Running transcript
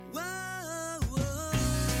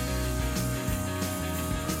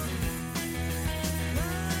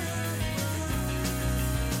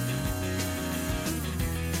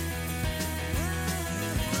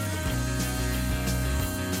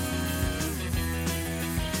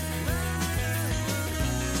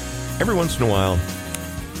Every once in a while,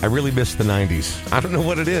 I really miss the 90s. I don't know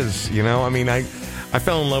what it is, you know? I mean, I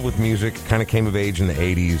fell in love with music, kind of came of age in the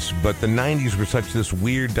 80s, but the 90s were such this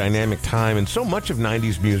weird, dynamic time, and so much of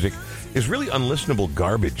 90s music is really unlistenable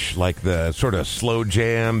garbage, like the sort of slow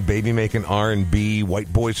jam, baby-making R&B,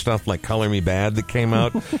 white boy stuff like Color Me Bad that came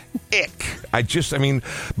out. Ick.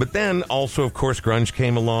 But then also, of course, grunge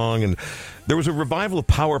came along, and there was a revival of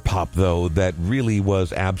power pop, though, that really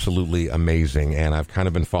was absolutely amazing, and I've kind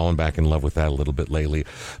of been falling back in love with that a little bit lately.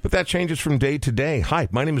 But that changes from day to day. Hi,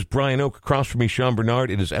 my name is Brian Oak. Across from me, Sean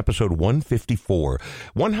Bernard. It is episode 154.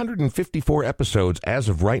 154 episodes as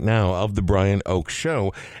of right now of The Brian Oak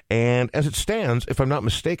Show, and as it stands, if I'm not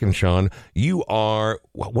mistaken, Sean, you are,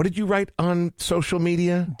 what did you write on social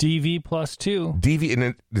media? DV plus 2. DV,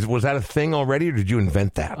 and was that a thing already, or did you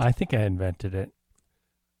invent that? I think I invented it.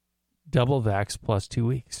 Double vax plus 2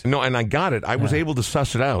 weeks. No, and I got it. I was able to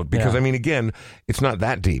suss it out because, I mean, again, it's not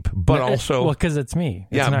that deep. But also... Well, because it's me.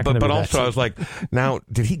 It's yeah, not but also deep. I was like, now,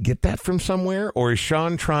 did he get that from somewhere? Or is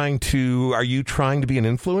Sean are you trying to be an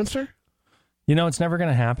influencer? You know, it's never going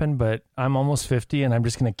to happen, but I'm almost 50, and I'm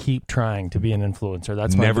just going to keep trying to be an influencer.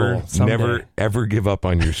 That's my goal someday. Never, ever give up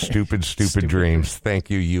on your stupid dreams. Thank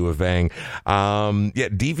you, U of Ang.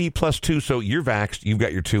 DV plus 2, so you're vaxxed. You've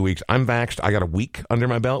got your 2 weeks. I'm vaxxed. I got a week under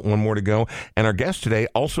my belt, one more to go. And our guest today,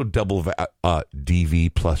 also double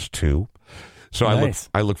DV plus 2. So nice.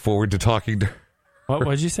 I look forward to talking to her. What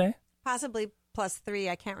did you say? Possibly plus 3.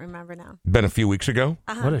 I can't remember now. Been a few weeks ago.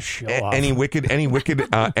 What a show off. Any wicked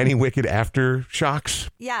aftershocks?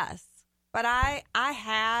 Yes, but I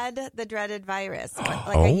had the dreaded virus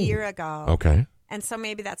a year ago. Okay, and so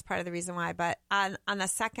maybe that's part of the reason why. But on the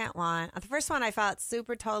second one, the first one, I felt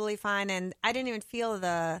totally fine, and I didn't even feel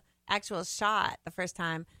the actual shot the first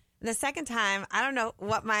time. And the second time, I don't know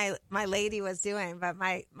what my lady was doing, but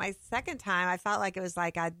my second time, I felt like it was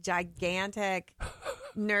like a gigantic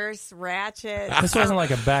Nurse Ratched. This wasn't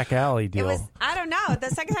like a back alley deal. It was, I don't know.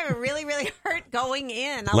 The second time, it really, really hurt going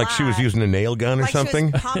in a like lot. She was using a nail gun or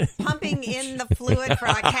something? She was pumping in the fluid for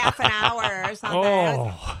like half an hour or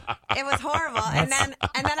something. It was horrible. And then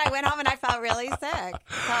I went home and I felt really sick.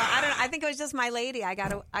 So I think it was just my lady. I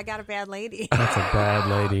got a bad lady. That's a bad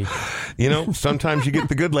lady. You know, sometimes you get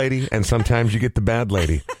the good lady and sometimes you get the bad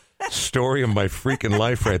lady. Story of my freaking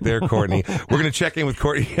life right there, Courtney. We're going to check in with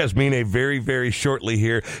Courtney Yasmine very, very shortly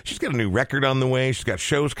here. She's got a new record on the way. She's got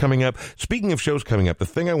shows coming up. Speaking of shows coming up, the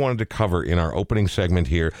thing I wanted to cover in our opening segment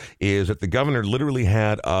here is that the governor literally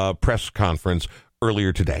had a press conference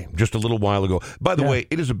earlier today, just a little while ago. By the way,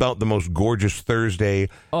 it is about the most gorgeous Thursday,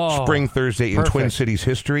 spring Thursday in Twin Cities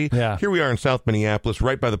history. Yeah. Here we are in South Minneapolis,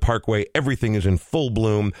 right by the Parkway. Everything is in full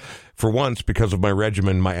bloom. For once, because of my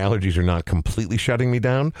regimen, my allergies are not completely shutting me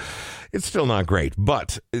down. It's still not great,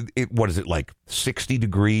 but what is it, like 60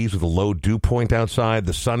 degrees with a low dew point outside?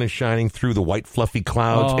 The sun is shining through the white fluffy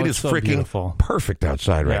clouds. It is so freaking beautiful. Perfect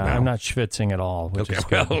outside right now. I'm not schwitzing at all, which is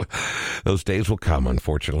good. Well, those days will come,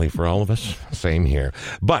 unfortunately, for all of us. Same here.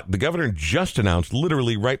 But the governor just announced,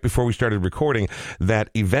 literally right before we started recording, that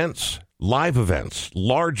live events,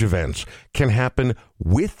 large events, can happen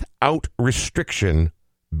without restriction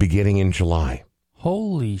beginning in July.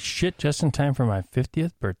 Holy shit, just in time for my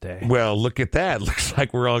 50th birthday. Well, look at that. Looks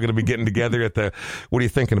like we're all going to be getting together at what are you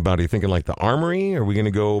thinking about? Are you thinking like the Armory? Are we going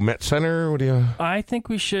to go Met Center? I think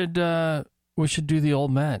we should do the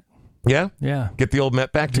old Met. Yeah? Yeah. Get the old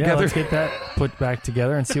Met back together? Yeah, let's get that put back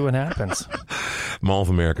together and see what happens. Mall of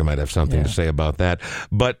America might have something to say about that.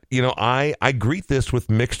 But, you know, I greet this with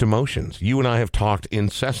mixed emotions. You and I have talked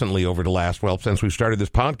incessantly over the last, since we started this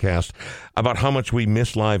podcast, about how much we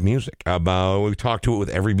miss live music. We talked to it with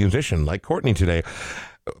every musician, like Courtney today,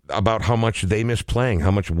 about how much they miss playing,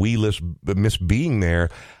 how much we miss being there.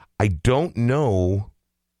 I don't know,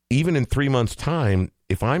 even in 3 months' time,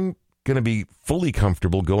 if I'm going to be fully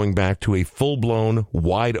comfortable going back to a full-blown,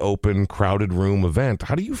 wide-open, crowded room event.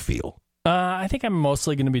 How do you feel? I think I'm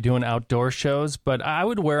mostly going to be doing outdoor shows, but I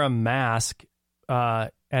would wear a mask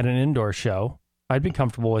at an indoor show. I'd be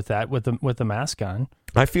comfortable with that, with the mask on.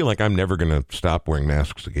 I feel like I'm never going to stop wearing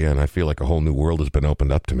masks again. I feel like a whole new world has been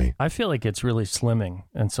opened up to me. I feel like it's really slimming,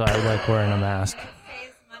 and so I like wearing a mask.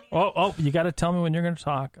 Oh, you got to tell me when you're going to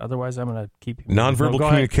talk. Otherwise, I'm going to keep you. Nonverbal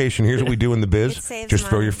communication. Here's what we do in the biz. Just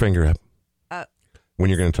throw your finger up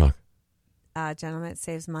when you're going to talk. Gentlemen, it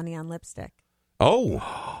saves money on lipstick.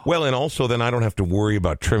 Oh, well, and also then I don't have to worry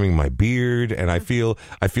about trimming my beard, and I feel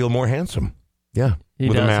more handsome. Yeah,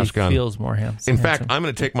 with a mask on. He feels more handsome. In fact, I'm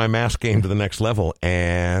going to take my mask game to the next level,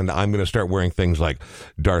 and I'm going to start wearing things like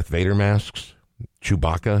Darth Vader masks,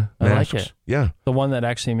 Chewbacca masks. I like it. Yeah. The one that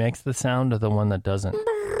actually makes the sound or the one that doesn't?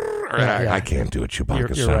 Yeah. I can't do it,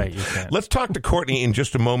 Chewbacca. You're right, you can't. Let's talk to Courtney in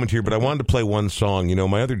just a moment here, but I wanted to play one song. You know,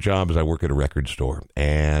 my other job is I work at a record store,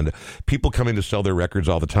 and people come in to sell their records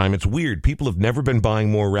all the time. It's weird. People have never been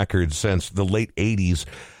buying more records since the late 80s.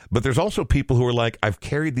 But there's also people who are like, I've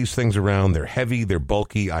carried these things around. They're heavy. They're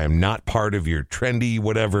bulky. I am not part of your trendy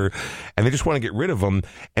whatever. And they just want to get rid of them.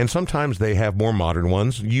 And sometimes they have more modern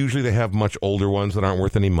ones. Usually they have much older ones that aren't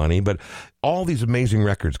worth any money. But all these amazing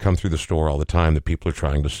records come through the store all the time that people are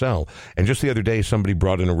trying to sell. And just the other day, somebody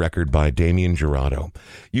brought in a record by Damien Jurado.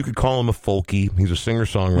 You could call him a folkie. He's a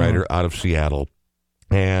singer-songwriter out of Seattle.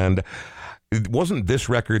 And it wasn't this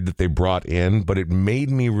record that they brought in, but it made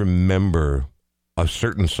me remember a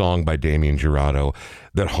certain song by Damien Jurado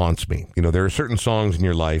that haunts me. You know, there are certain songs in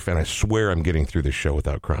your life, and I swear I'm getting through this show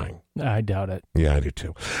without crying. I doubt it. Yeah, I do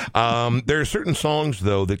too. There are certain songs,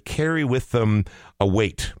 though, that carry with them a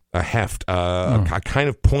weight, a heft, a kind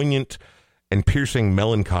of poignant and piercing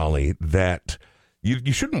melancholy that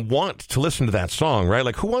you shouldn't want to listen to that song, right?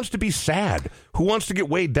 Like, who wants to be sad? Who wants to get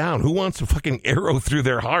weighed down? Who wants a fucking arrow through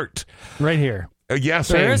their heart? Right here. Yeah,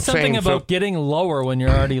 there is something about getting lower when you're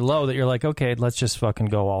already low that you're like, okay, let's just fucking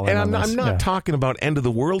go all in. And I'm not talking about end of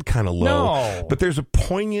the world kind of low, no. But there's a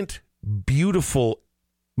poignant, beautiful,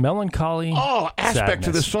 melancholy aspect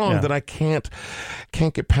to the song that I can't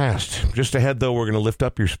get past. Just ahead, though, we're going to lift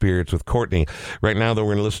up your spirits with Courtney. Right now, though,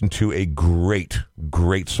 we're going to listen to a great,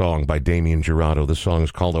 great song by Damien Jurado. This song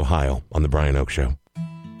is called Ohio on The Brian Oak Show.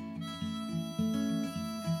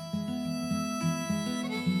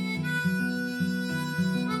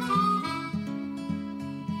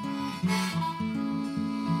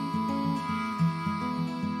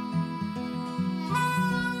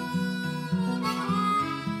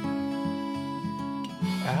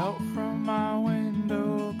 Out from my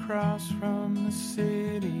window, across from the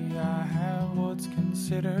city, I have what's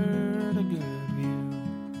considered a good view.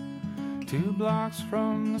 2 blocks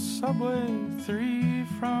from the subway, 3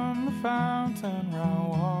 from the fountain where I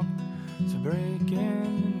walk to break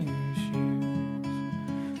in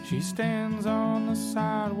new shoes. She stands on the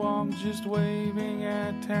sidewalk just waving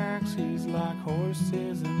at taxis like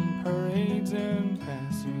horses in parades in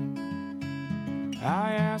passing.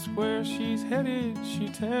 I ask where she's headed, she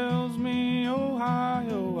tells me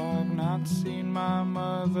Ohio. I've not seen my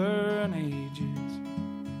mother in ages.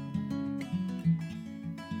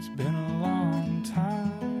 It's been a long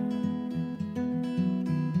time,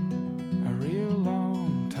 a real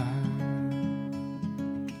long time.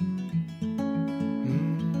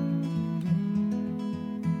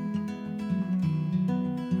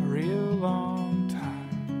 A real long time.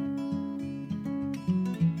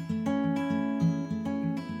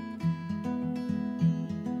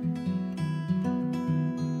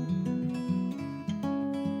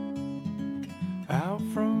 Out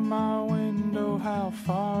from my window, how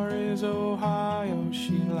far is Ohio?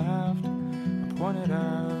 She laughed and pointed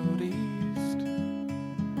out east.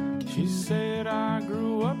 She said, I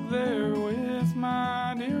grew up there with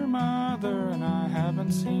my dear mother, and I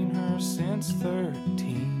haven't seen her since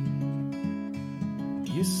 13.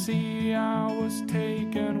 You see, I was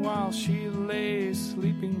taken while she lay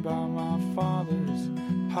sleeping by my father's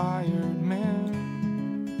hired men.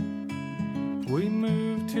 We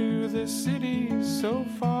moved to the city so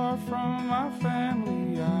far from my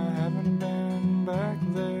family, I haven't been back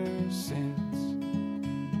there since.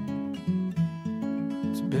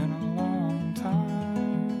 It's been a long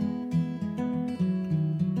time,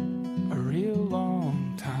 a real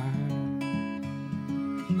long time.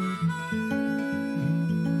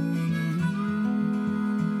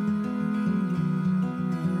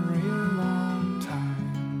 A real long time.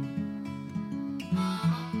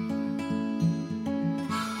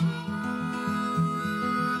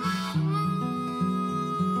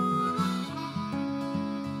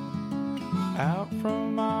 Out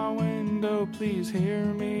from my window, please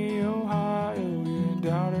hear me, Ohio. Your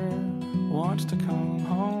daughter wants to come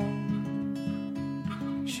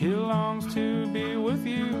home. She longs to be with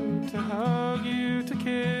you, to hug you, to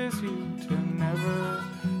kiss you, to never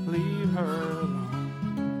leave her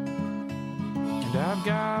alone. And I've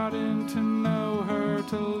gotten to know her,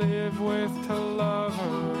 to live with, to love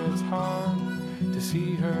her. It's hard to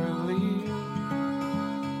see her leave.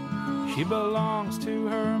 She belongs to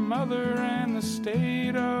her mother and the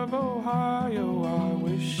state of Ohio. I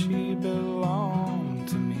wish she belonged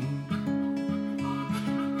to me.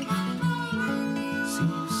 See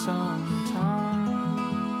you sometime.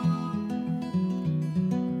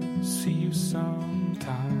 See you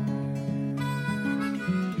sometime.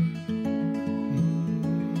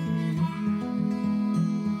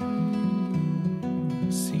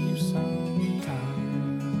 See you sometime.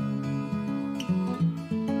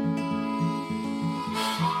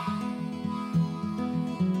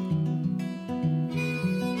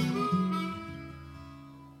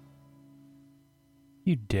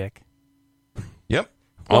 You dick. Yep.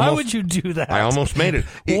 Why would you do that? I almost made it.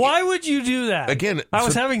 Why would you do that? Again, I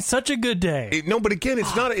was having such a good day. No, but again,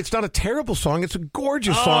 it's not a terrible song. It's a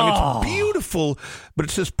gorgeous song. It's beautiful, but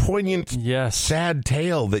it's this poignant, sad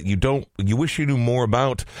tale that you wish you knew more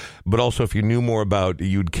about, but also if you knew more about,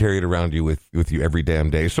 you'd carry it around you with you every damn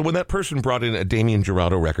day. So when that person brought in a Damien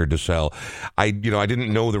Jurado record to sell, I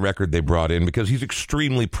didn't know the record they brought in because he's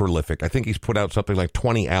extremely prolific. I think he's put out something like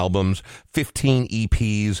 20 albums, 15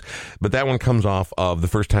 EPs, but that one comes off of the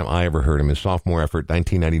first time I ever heard him, his sophomore effort,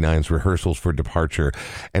 1999's Rehearsals for Departure.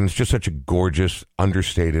 And it's just such a gorgeous,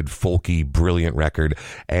 understated, folky, brilliant record.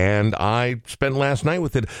 And I spent last night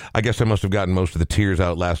with it. I guess I must have gotten most of the tears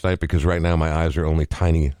out last night because right now my eyes are only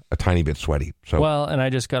a tiny bit sweaty. So well, and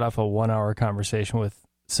I just got off a 1-hour conversation with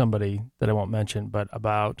somebody that I won't mention, but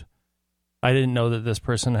I didn't know that this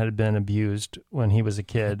person had been abused when he was a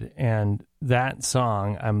kid. And that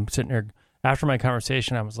song, I'm sitting here, after my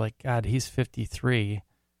conversation, I was like, God, he's 53.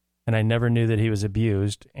 And I never knew that he was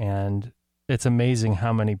abused. And it's amazing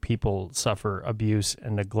how many people suffer abuse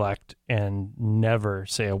and neglect and never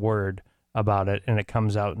say a word about it, and it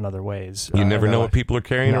comes out in other ways. You never know what people are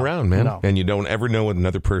carrying around, man. No. And you don't ever know what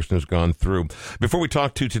another person has gone through. Before we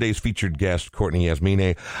talk to today's featured guest, Courtney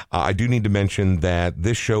Yasmine, I do need to mention that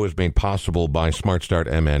this show is made possible by Smart Start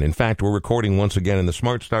MN. In fact, we're recording once again in the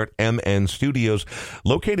Smart Start MN studios,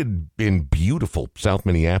 located in beautiful South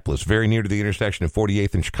Minneapolis, very near to the intersection of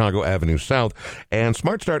 48th and Chicago Avenue South. And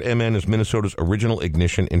Smart Start MN is Minnesota's original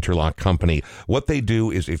ignition interlock company. What they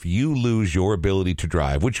do is if you lose your ability to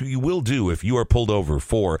drive, which you will do if you are pulled over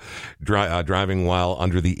for driving while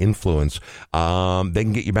under the influence, they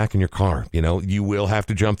can get you back in your car. You will have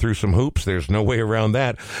to jump through some hoops. There's no way around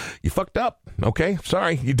that. You fucked up. Okay,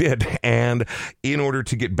 sorry, you did. And in order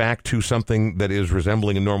to get back to something that is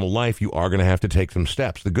resembling a normal life, you are going to have to take some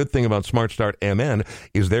steps. The good thing about Smart Start MN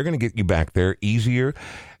is they're going to get you back there easier,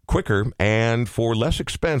 quicker, and for less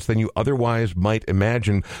expense than you otherwise might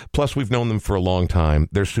imagine. Plus, we've known them for a long time.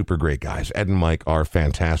 They're super great guys. Ed and Mike are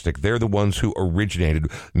fantastic. They're the ones who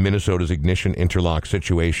originated Minnesota's ignition interlock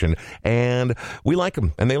situation, and we like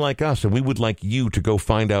them, and they like us, and we would like you to go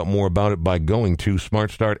find out more about it by going to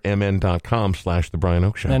smartstartmn.com/The Brian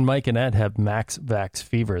Oak Show. And Mike and Ed have max vax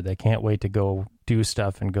fever. They can't wait to go do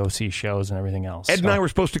stuff and go see shows and everything else. Ed and I were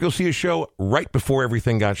supposed to go see a show right before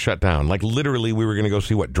everything got shut down. Like literally, we were going to go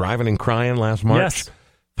see Driving and Crying last March. Yes.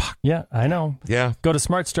 Fuck. Yeah, I know. Yeah. Go to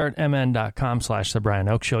smartstartmn.com/The Brian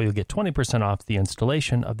Oak Show. You'll get 20% off the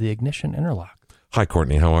installation of the ignition interlock. Hi,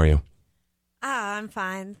 Courtney. How are you? I'm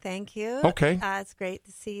fine. Thank you. Okay. It's great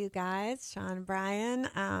to see you guys, Sean and Brian.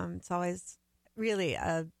 It's always really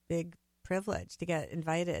a big privilege to get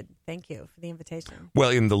invited. Thank you for the invitation.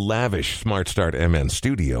 Well, in the lavish Smart Start MN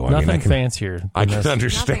studio. Nothing fancier. I can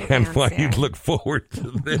understand why you'd look forward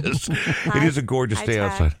to this. It is a gorgeous day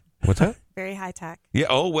outside. What's that? Very high tech. Yeah.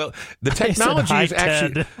 Oh well, the technology is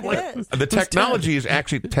actually the technology is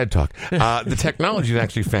actually TED Talk. The technology is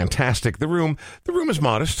actually fantastic. The room is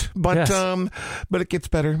modest, but it gets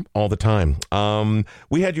better all the time.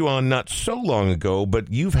 We had you on not so long ago,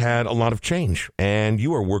 but you've had a lot of change, and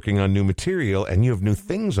you are working on new material, and you have new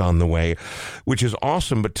things on the way, which is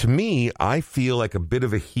awesome. But to me, I feel like a bit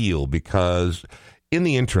of a heel because in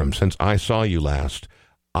the interim, since I saw you last,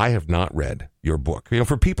 I have not read your book.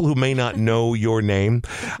 For people who may not know your name,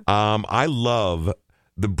 I love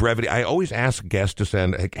the brevity. I always ask guests to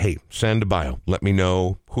send a bio. Let me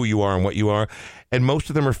know who you are and what you are. And most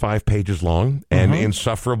of them are 5 pages long and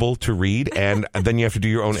insufferable to read. And then you have to do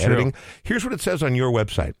your own editing. Here's what it says on your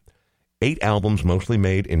website. 8 albums mostly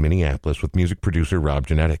made in Minneapolis with music producer Rob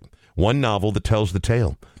Genetic. 1 novel that tells the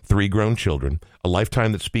tale. 3 grown children, a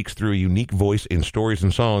lifetime that speaks through a unique voice in stories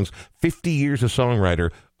and songs, 50 years as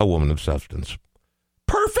songwriter, a woman of substance.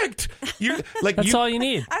 Perfect. That's all you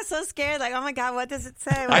need. I'm so scared. Like, oh my God, what does it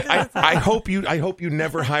say? I hope you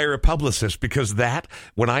never hire a publicist, because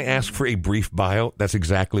when I ask for a brief bio, that's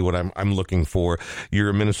exactly what I'm looking for. You're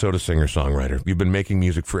a Minnesota singer-songwriter. You've been making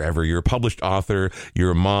music forever. You're a published author.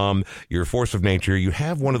 You're a mom. You're a force of nature. You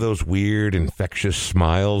have one of those weird, infectious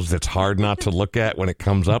smiles that's hard not to look at when it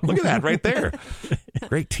comes up. Look at that right there.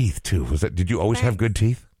 Great teeth too. Did you always have good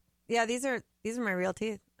teeth? Yeah, these are my real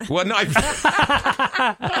teeth. Well, no,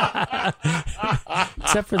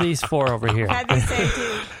 except for these 4 over here. I had the same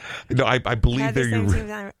teeth. No, I believe I had they're the same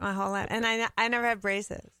teeth my whole life, and I never had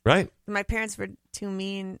braces. Right. My parents were too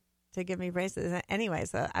mean to give me braces anyway.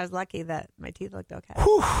 So I was lucky that my teeth looked okay.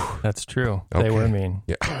 That's true. Okay. They were mean.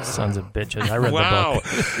 Yeah. Sons of bitches. I read Wow. the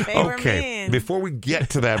book. They were Okay. mean. Before we get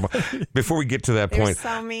to that They were point,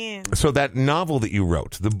 so mean. so that novel that you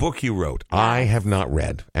wrote, the book you wrote, I have not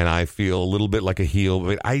read, and I feel a little bit like a heel.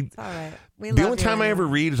 But It's all right. the only time I ever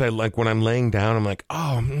read is when I'm laying down, I'm like,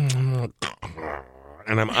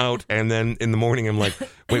 and I'm out, and then in the morning I'm like,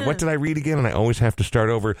 wait, what did I read again? And I always have to start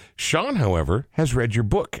over. Sean, however, has read your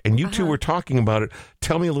book, and you two were talking about it.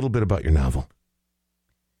 Tell me a little bit about your novel.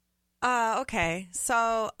 Okay.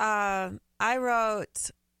 So I wrote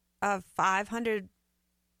a 500,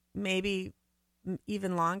 maybe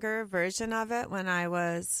even longer version of it when I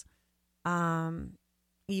was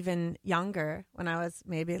even younger, when I was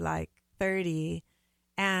maybe like 30.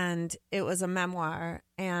 And it was a memoir.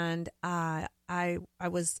 And I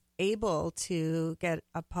was able to get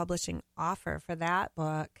a publishing offer for that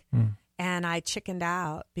book. And I chickened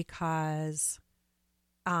out because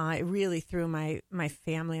it really threw my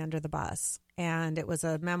family under the bus. And it was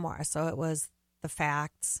a memoir, so it was the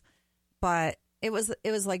facts, but it was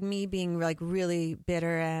like me being like really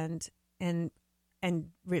bitter and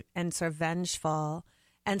sort of vengeful.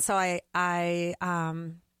 And so I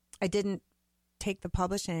didn't take the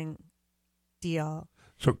publishing deal.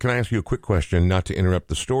 So can I ask you a quick question, not to interrupt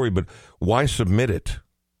the story, but why submit it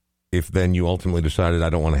if then you ultimately decided I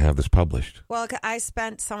don't want to have this published? Well, I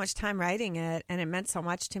spent so much time writing it, and it meant so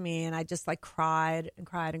much to me, and I just like cried and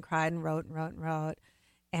cried and cried and wrote and wrote and wrote.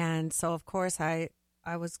 And so, of course, I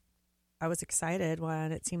was excited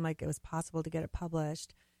when it seemed like it was possible to get it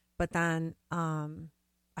published. But then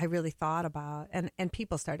I really thought about, and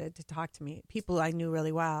people started to talk to me. People I knew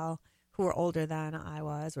really well who were older than I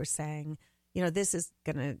was were saying, this is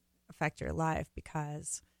going to affect your life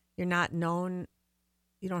because you're not known.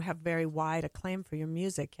 You don't have very wide acclaim for your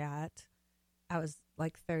music yet. I was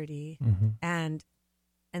like 30, and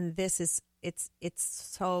this is it's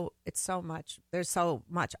so much. There's so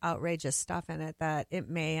much outrageous stuff in it that it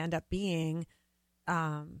may end up being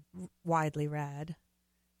widely read,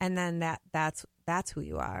 and then that's who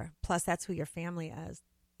you are. Plus, that's who your family is,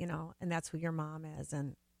 and that's who your mom is,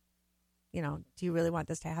 and do you really want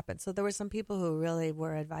this to happen? So there were some people who really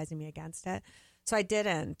were advising me against it. So I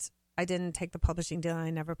didn't take the publishing deal, and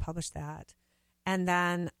I never published that. And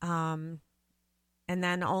then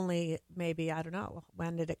only maybe, I don't know,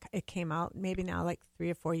 when did it came out? Maybe now like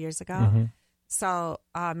 3 or 4 years ago. So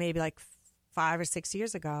maybe like 5 or 6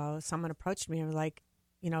 years ago, someone approached me and was like,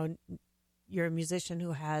 you're a musician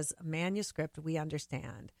who has a manuscript. We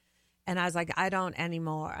understand. And I was like, I don't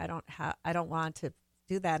anymore. I don't want to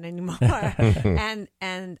do that anymore. and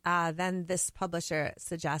then this publisher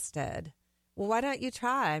suggested, well, why don't you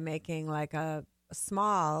try making like a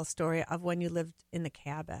small story of when you lived in the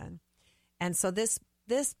cabin? And so this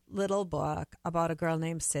little book about a girl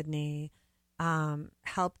named Sydney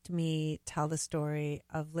helped me tell the story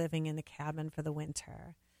of living in the cabin for the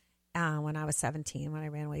winter when I was 17, when I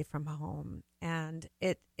ran away from home. And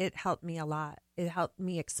it helped me a lot. It helped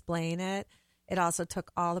me explain it. It also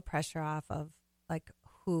took all the pressure off of like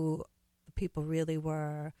who the people really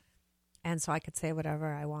were. And so I could say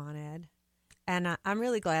whatever I wanted. And I'm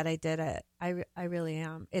really glad I did it. I really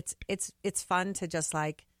am. It's fun to just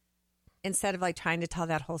like, instead of like trying to tell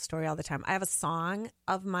that whole story all the time. I have a song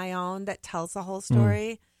of my own that tells the whole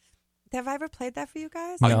story. Have I ever played that for you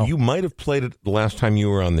guys? No. You might have played it the last time you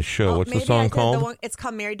were on the show. What's the song called? It's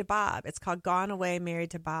called Married to Bob. It's called Gone Away,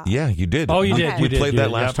 Married to Bob. Yeah, you did. Oh, you did. Okay. We played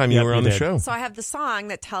that last time you were on the did. show. So I have the song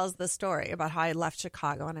that tells the story about how I left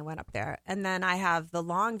Chicago and I went up there. And then I have the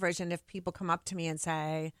long version if people come up to me and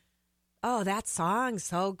say, oh, that song's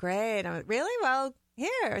so great. I'm like, really? Well,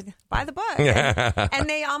 here, buy the book. And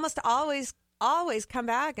they almost always come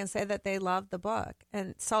back and say that they love the book.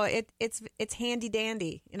 And so it's handy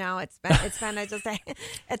dandy. It's been I just say,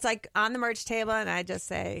 it's like on the merch table and I just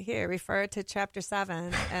say, here, refer to chapter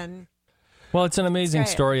 7. And Well, it's an amazing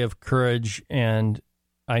great. story of courage, and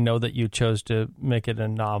I know that you chose to make it a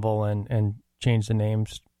novel and change the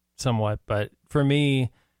names somewhat. But for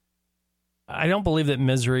me, I don't believe that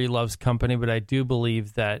misery loves company, but I do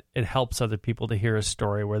believe that it helps other people to hear a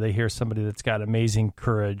story where they hear somebody that's got amazing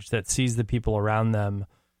courage, that sees the people around them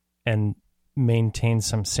and maintains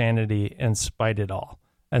some sanity in spite of it all.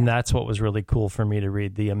 And that's what was really cool for me to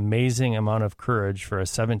read, the amazing amount of courage for a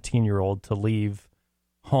 17-year-old to leave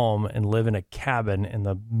home and live in a cabin in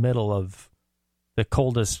the middle of the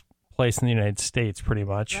coldest place in the United States, pretty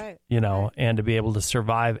much, Right. And to be able to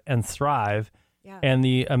survive and thrive. yeah. And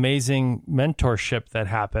the amazing mentorship that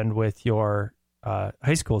happened with your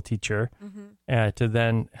high school teacher to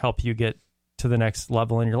then help you get to the next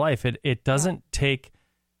level in your life. It doesn't take,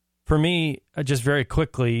 for me, just very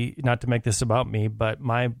quickly, not to make this about me, but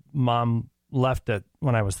my mom left it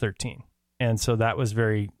when I was 13. And so that was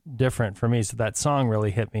very different for me. So that song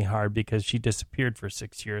really hit me hard because she disappeared for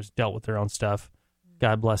 6 years, dealt with her own stuff.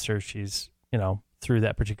 God bless her. She's, through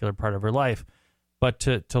that particular part of her life. But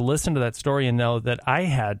to listen to that story and know that I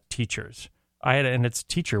had teachers, and it's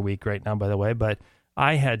teacher week right now, by the way, but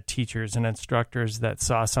I had teachers and instructors that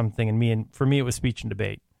saw something in me. And for me, it was speech and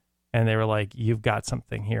debate. And they were like, you've got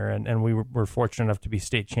something here. And we were fortunate enough to be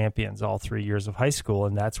state champions all 3 years of high school.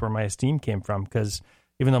 And that's where my esteem came from. Because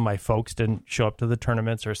even though my folks didn't show up to the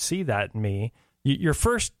tournaments or see that in me, you're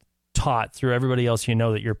first taught through everybody else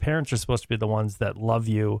that your parents are supposed to be the ones that love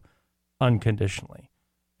you unconditionally.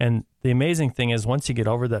 And the amazing thing is once you get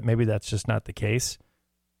over that, maybe that's just not the case,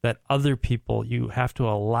 that other people, you have to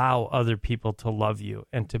allow other people to love you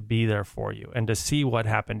and to be there for you and to see what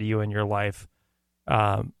happened to you in your life.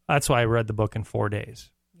 That's why I read the book in 4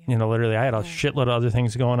 days. Yeah. Literally, I had a shitload of other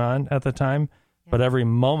things going on at the time, but every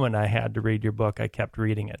moment I had to read your book, I kept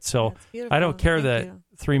reading it. So I don't care that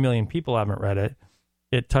 3 million people haven't read it.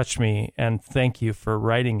 It touched me, and thank you for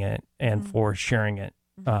writing it and for sharing it.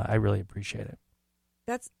 I really appreciate it.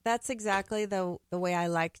 That's exactly the way I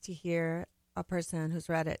like to hear a person who's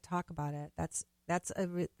read it talk about it. That's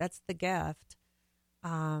the gift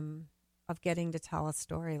of getting to tell a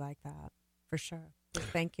story like that, for sure.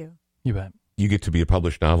 Thank you. You bet. You get to be a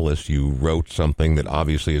published novelist. You wrote something that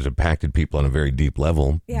obviously has impacted people on a very deep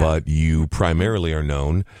level, but you primarily are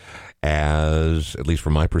known as, at least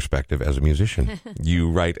from my perspective, as a musician. You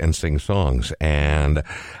write and sing songs, and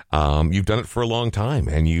you've done it for a long time,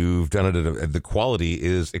 and you've done it the quality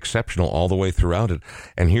is exceptional all the way throughout it.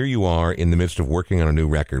 And here you are in the midst of working on a new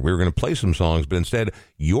record. We were going to play some songs, but instead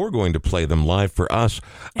you're going to play them live for us.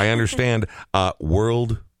 I understand,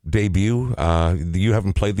 world debut. You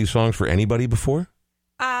haven't played these songs for anybody before?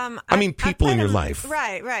 People in your life.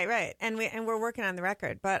 Right. And we're working on the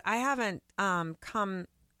record, but I haven't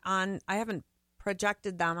I haven't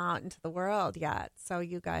projected them out into the world yet. So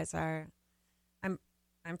you guys I'm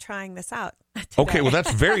trying this out today. Okay, well,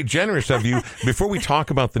 that's very generous of you. Before we talk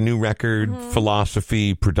about the new record,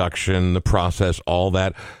 philosophy, production, the process, all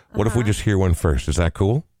that, what if we just hear one first? Is that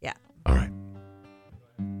cool? Yeah. All right.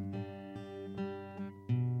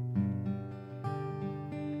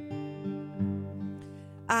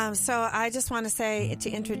 So I just want to say, to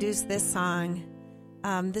introduce this song,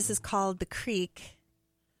 this is called The Creek.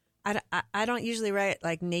 I don't usually write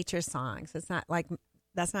like nature songs. It's not like,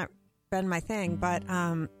 that's not been my thing, but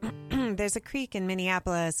there's a creek in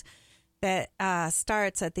Minneapolis that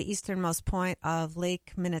starts at the easternmost point of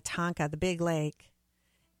Lake Minnetonka, the big lake.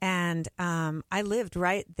 And I lived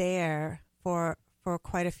right there for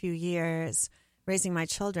quite a few years, raising my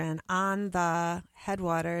children on the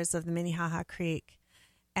headwaters of the Minnehaha Creek.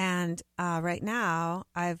 And right now,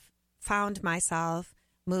 I've found myself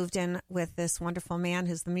moved in with this wonderful man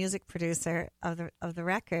who's the music producer of the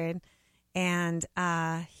record, and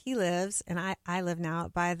he lives, and I live now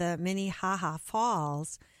by the Minnehaha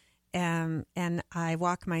Falls, and I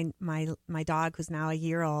walk my dog, who's now a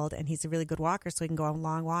year old, and he's a really good walker, so he can go on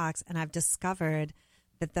long walks. And I've discovered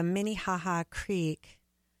that the Minnehaha Creek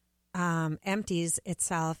empties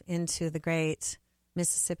itself into the great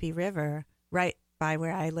Mississippi River right by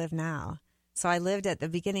where I live now. So I lived at the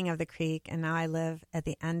beginning of the creek, and now I live at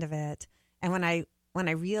the end of it. And when I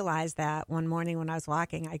realized that one morning when I was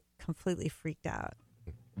walking, I completely freaked out.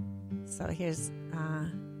 So here's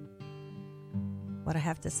what I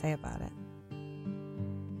have to say about it.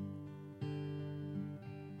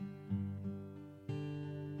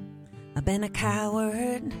 I've been a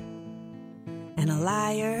coward and a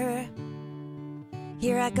liar.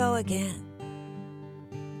 Here I go again.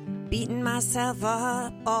 Beating myself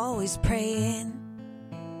up, always praying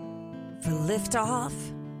for liftoff,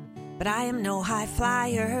 but I am no high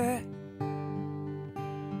flyer.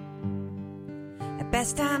 At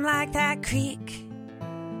best I'm like that creek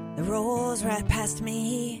that rolls right past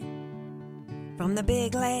me from the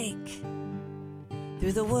big lake,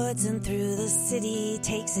 through the woods and through the city,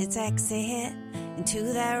 takes its exit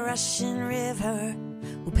into that rushing river,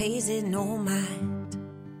 who pays it no mind.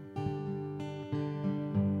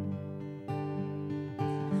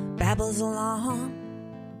 Babbles along,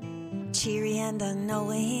 cheery and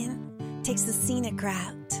unknowing, takes the scenic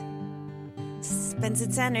route, spends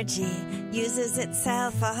its energy, uses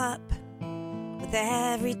itself up with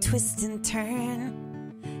every twist and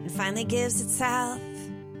turn, and finally gives itself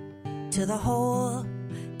to the whole,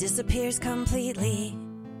 disappears completely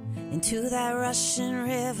into that rushing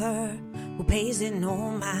river, who pays it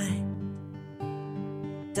no mind,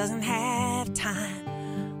 doesn't have time.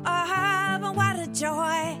 Oh, but what a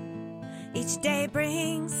joy each day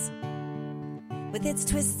brings, with its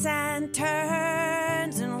twists and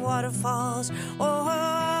turns and waterfalls.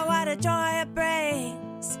 Oh, what a joy it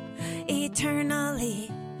brings.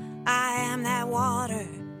 Eternally, I am that water.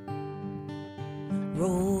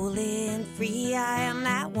 Rolling free, I am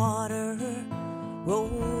that water.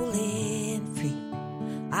 Rolling free,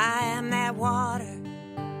 I am that water.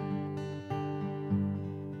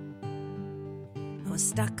 I was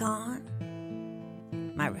stuck on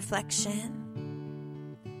my reflection.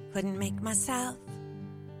 Couldn't make myself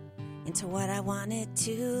into what I wanted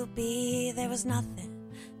to be. There was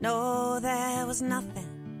nothing, no, there was nothing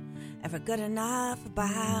ever good enough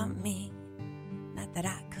about me. Not that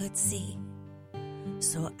I could see.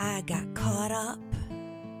 So I got caught up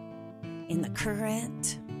in the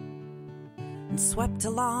current and swept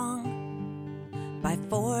along by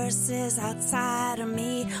forces outside of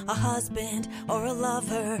me. A husband or a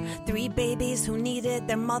lover, 3 babies who needed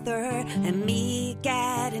their mother, and me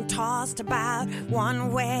getting tossed about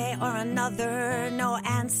one way or another. No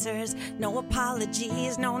answers, no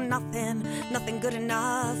apologies, no nothing, nothing good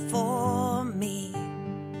enough for me.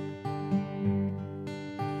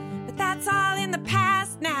 But that's all in the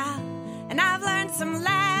past now, and I've learned some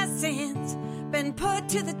lessons, been put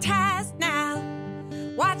to the test now.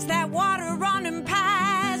 Watch that water running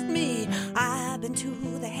past me. I've been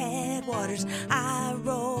to the headwaters, I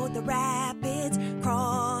rode the rapids,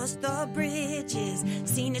 crossed the bridges,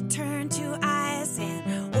 seen it turn to ice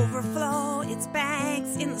and overflow its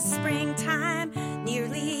banks in the springtime,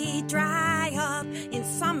 nearly dry up in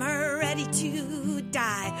summer, ready to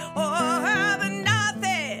die. Oh, but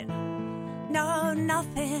nothing, no,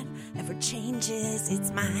 nothing ever changes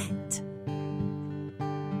its mind.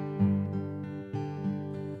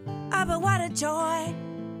 Oh, but what a joy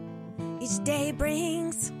each day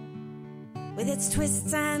brings, with its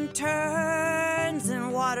twists and turns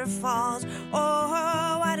and waterfalls.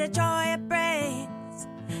 Oh, what a joy it brings.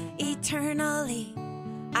 Eternally,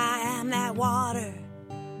 I am that water.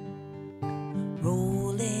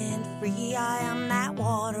 Rolling free, I am that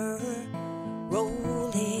water.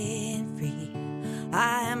 Rolling free,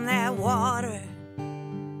 I am that water.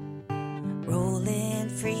 Rolling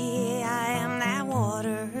free, I am that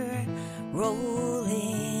water.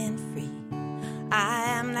 Rolling free, I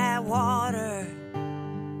am that water.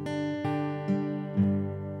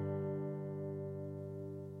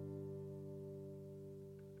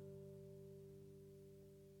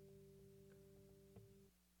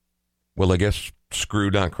 Well, I guess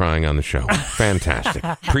screw not crying on the show. Fantastic.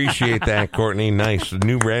 Appreciate that, Courtney. Nice.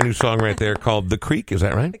 Brand new song right there called The Creek. Is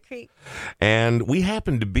that right? The Creek. And we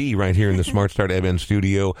happen to be right here in the Smart Start FM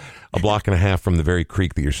studio, a block and a half from the very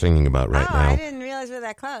creek that you're singing about right now. I didn't realize we were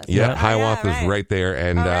that close. Yeah, Oh, Hiawatha's right there,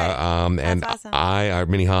 and and That's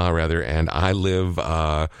awesome. Minnehaha rather, and I live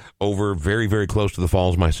over very, very close to the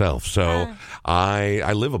falls myself. So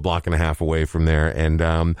I live a block and a half away from there,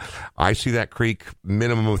 and I see that creek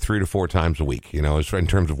minimum of 3 to 4 times a week. You know, in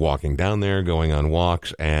terms of walking down there, going on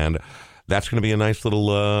walks, and that's going to be a nice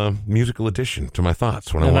little musical addition to my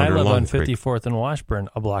thoughts when I wander along on the creek. 54th and Washburn,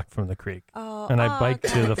 a block from the creek. Oh, And I bike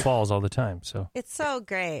to the falls all the time. So It's so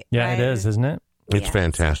great. yeah, right? it is, isn't it? It's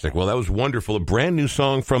fantastic. Well, that was wonderful. A brand new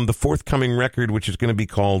song from the forthcoming record, which is going to be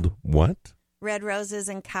called what? Red Roses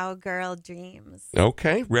and Cowgirl Dreams.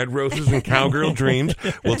 Okay, Red Roses and Cowgirl Dreams.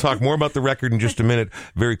 We'll talk more about the record in just a minute.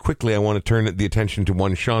 Very quickly, I want to turn the attention to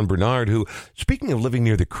one Sean Bernard, who, speaking of living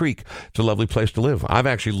near the creek, it's a lovely place to live. I've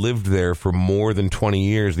actually lived there for more than 20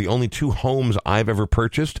 years. The only 2 homes I've ever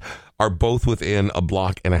purchased are both within a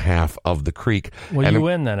block and a half of the creek. Well, and you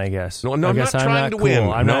win then, I guess. No, I'm guess not I'm trying not to cool. win.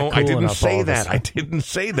 I'm No, not cool I didn't enough, say all of a that. I sudden. didn't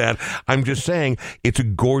say that. I'm just saying it's a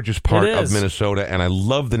gorgeous part It of is. Minnesota, and I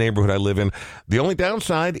love the neighborhood I live in. The only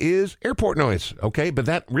downside is airport noise, okay? But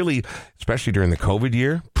that really, especially during the COVID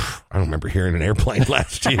year, I don't remember hearing an airplane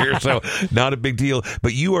last year, so not a big deal.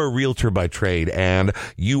 But you are a realtor by trade, and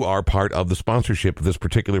you are part of the sponsorship of this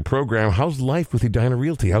particular program. How's life with Edina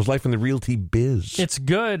Realty? How's life in the realty biz? It's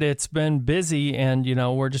good. It's been busy, and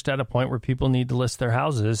we're just at a point where people need to list their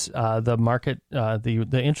houses. The market,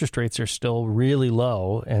 the interest rates are still really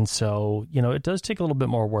low, and so it does take a little bit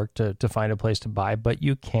more work to find a place to buy, but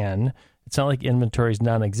you can. It's not like inventory is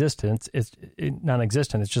non-existent. It's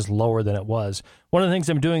non-existent. It's just lower than it was. One of the things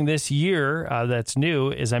I'm doing this year that's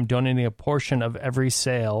new is I'm donating a portion of every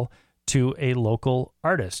sale to a local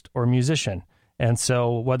artist or musician. And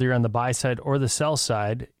so whether you're on the buy side or the sell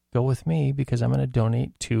side, go with me because I'm going to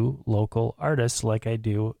donate to local artists like I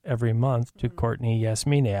do every month to Courtney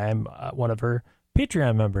Yasmine. I'm one of her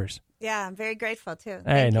Patreon members. Yeah, I'm very grateful too.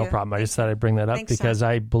 Hey, Thank no you. problem. I just thought I'd bring that up Thanks, because Sean.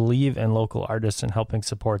 I believe in local artists and helping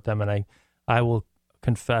support them, and I will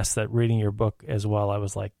confess that reading your book as well, I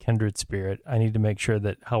was like, kindred spirit. I need to make sure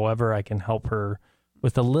that however I can help her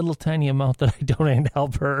with a little tiny amount that I donate,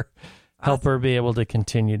 help her be able to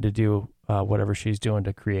continue to do whatever she's doing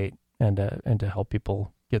to create and to help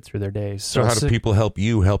people get through their days. So how do people help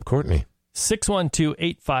you help Courtney?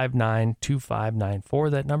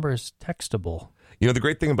 612-859-2594. That number is textable. You know, the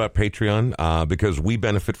great thing about Patreon, because we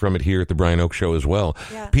benefit from it here at the Brian Oak Show as well,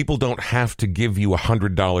 people don't have to give you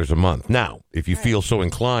 $100 a month. Now, if you feel so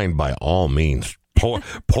inclined, by all means,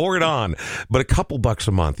 pour it on. But a couple bucks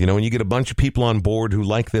a month, you know, and you get a bunch of people on board who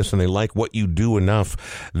like this and they like what you do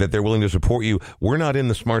enough that they're willing to support you. We're not in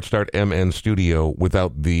the Smart Start MN studio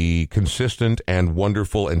without the consistent and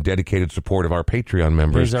wonderful and dedicated support of our Patreon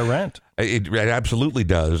members. Here's our rent. It absolutely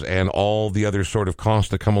does, and all the other sort of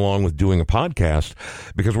costs that come along with doing a podcast,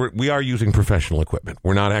 because we are using professional equipment.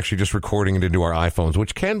 We're not actually just recording it into our iPhones,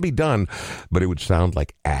 which can be done, but it would sound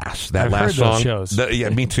like ass. That I've last heard those song, shows. Yeah,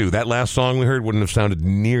 me too. That last song we heard wouldn't have sounded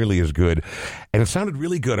nearly as good, and it sounded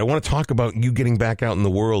really good. I want to talk about you getting back out in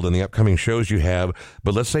the world and the upcoming shows you have,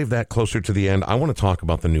 but let's save that closer to the end. I want to talk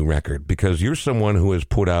about the new record, because you're someone who has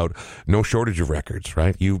put out no shortage of records,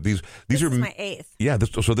 right? This are is my 8th. Yeah,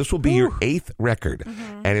 so this will be your 8th record,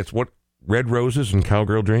 and it's what, Red Roses and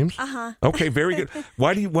Cowgirl Dreams? Okay, very good.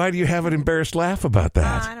 Why do you have an embarrassed laugh about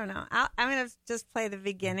that? I don't know. I'm going to just play the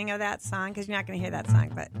beginning of that song because you're not going to hear that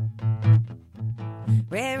song. But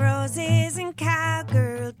Red Roses and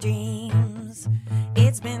Cowgirl Dreams,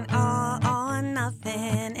 it's been all or nothing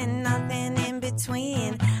and nothing in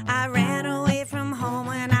between. I ran away from home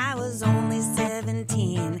when I was only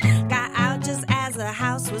 17. Got out just as the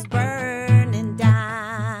house was burning down.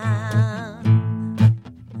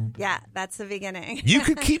 Yeah, that's the beginning. You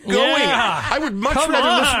could keep going. Yeah. I would much Come rather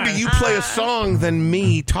on. listen to you play a song than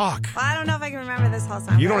me talk. Well, I don't know if I can remember this whole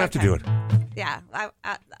song. You don't but have to okay. do it. Yeah,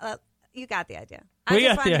 you got the idea. We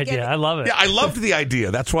got the idea. I love it. Yeah, I loved the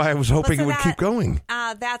idea. That's why I was hoping it would keep going.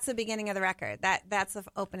 That's the beginning of the record. That's the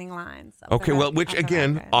opening lines. Okay, well, which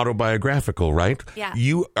again, autobiographical, right? Yeah.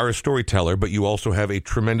 You are a storyteller, but you also have a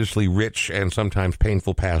tremendously rich and sometimes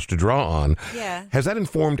painful past to draw on. Yeah. Has that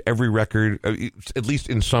informed every record, at least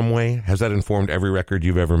in some way? Has that informed every record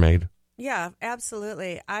you've ever made? Yeah,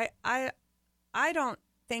 absolutely. I don't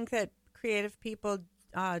think that creative people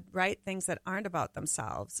write things that aren't about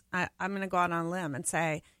themselves. I'm going to go out on a limb and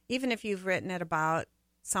say, even if you've written it about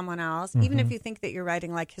someone else, even if you think that you're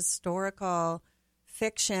writing like historical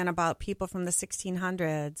fiction about people from the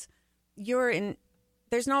 1600s,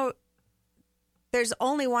 there's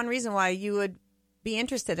only one reason why you would be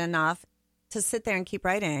interested enough to sit there and keep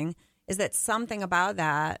writing, is that something about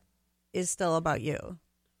that is still about you.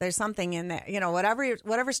 There's something in there,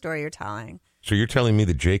 whatever story you're telling. So you're telling me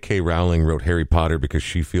that J.K. Rowling wrote Harry Potter because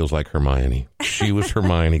she feels like Hermione. She was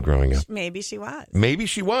Hermione growing up. Maybe she was. Maybe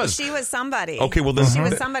she was. She was somebody. Okay, well then she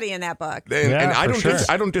was somebody in that book. And I for don't sure.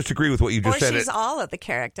 I don't disagree with what you just said. Or she's all of the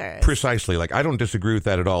characters. Precisely. Like, I don't disagree with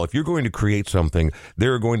that at all. If you're going to create something,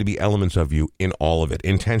 there are going to be elements of you in all of it,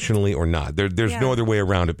 intentionally or not. There's no other way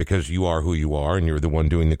around it, because you are who you are and you're the one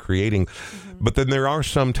doing the creating. But then there are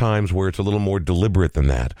some times where it's a little more deliberate than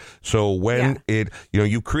that. So when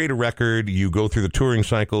you create a record, you go through the touring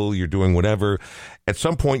cycle, you're doing whatever. At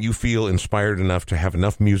some point, you feel inspired enough to have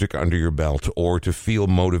enough music under your belt or to feel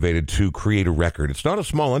motivated to create a record. It's not a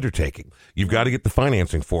small undertaking. You've got to get the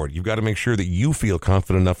financing for it. You've got to make sure that you feel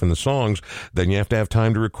confident enough in the songs. Then you have to have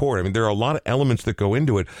time to record. I mean, there are a lot of elements that go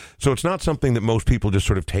into it. So it's not something that most people just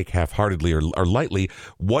sort of take half-heartedly or lightly.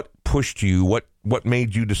 What pushed you? What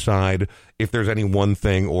made you decide, if there's any one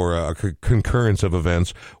thing or a concurrence of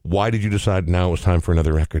events, why did you decide now it was time for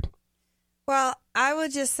another record? Well, I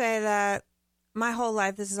would just say that my whole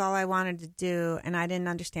life, this is all I wanted to do, and I didn't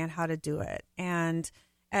understand how to do it. And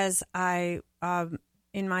as I,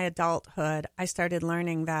 in my adulthood, I started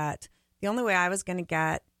learning that the only way I was going to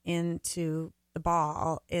get into the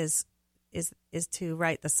ball is to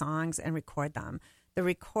write the songs and record them. The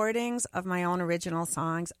recordings of my own original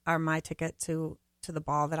songs are my ticket to the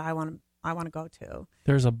ball that I want to go to.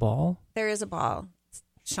 There's a ball? There is a ball,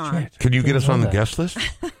 Sean. Shit. Could you get us on the guest list?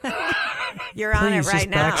 You're on it Please, right just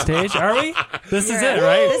now. backstage, are we? This is You're- it,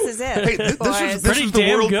 right? This is it. Hey, this boys. is Pretty the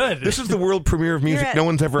damn world, good. This is the world premiere of music You're at- no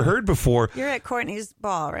one's ever heard before. You're at Courtney's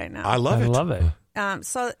ball right now. I love I it. love it.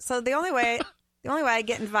 So the only way I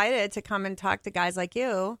get invited to come and talk to guys like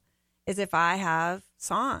you is if I have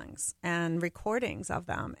songs and recordings of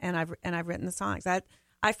them, and I've written the songs.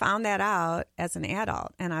 I found that out as an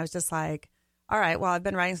adult, and I was just like, all right, well, I've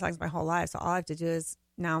been writing songs my whole life, so all I have to do is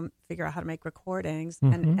now figure out how to make recordings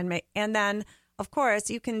and then of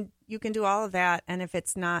course you can do all of that, and if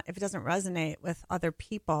it doesn't resonate with other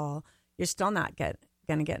people, you're still not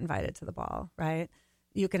going to get invited to the ball, right?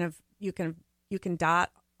 You can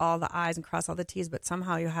dot all the I's and cross all the T's, but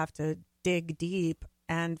somehow you have to dig deep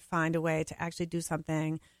and find a way to actually do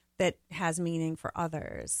something that has meaning for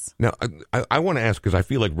others. Now, I want to ask, because I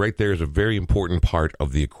feel like right there is a very important part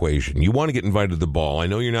of the equation. You want to get invited to the ball. I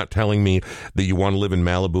know you're not telling me that you want to live in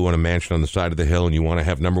Malibu in a mansion on the side of the hill and you want to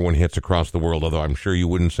have #1 hits across the world, although I'm sure you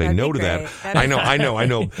wouldn't say no to that. I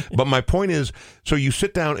know. But my point is, so you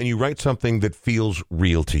sit down and you write something that feels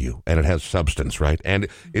real to you and it has substance, right?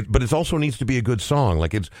 But it also needs to be a good song.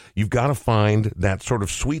 Like you've got to find that sort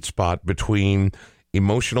of sweet spot between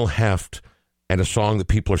emotional heft and a song that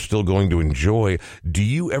people are still going to enjoy. Do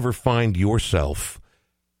you ever find yourself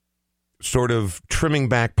sort of trimming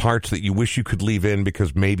back parts that you wish you could leave in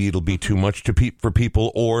because maybe it'll be too much for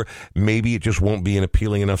people, or maybe it just won't be an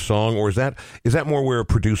appealing enough song? Or is that more where a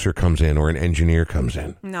producer comes in or an engineer comes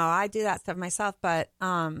in? No, I do that stuff myself, but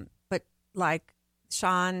like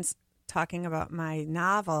Sean's talking about my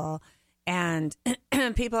novel, and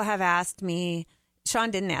people have asked me, Sean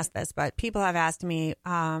didn't ask this, but people have asked me,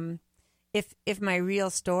 if my real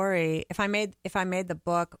story, if I made the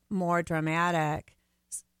book more dramatic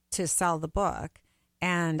to sell the book,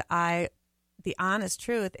 and the honest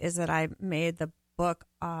truth is that I made the book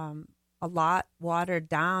a lot watered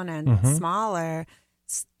down and smaller,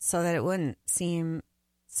 so that it wouldn't seem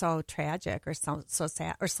so tragic or so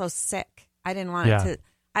sad or so sick. I didn't want it to.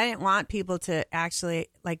 I didn't want people to actually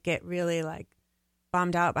like get really like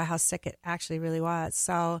bummed out by how sick it actually really was.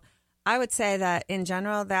 So I would say that in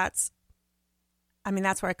general, that's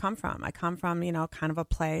where I come from. I come from, kind of a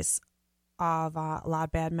place of a lot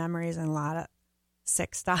of bad memories and a lot of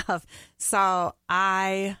sick stuff. So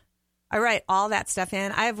I write all that stuff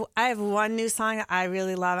in. I have one new song that I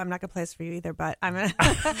really love. I'm not going to play this for you either, but I'm going to.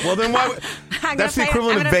 Well, then why? That's the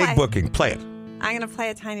equivalent of vague booking. Play it. I'm going to play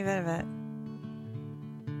a tiny bit of it.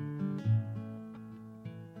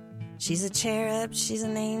 She's a cherub, she's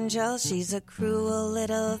an angel, she's a cruel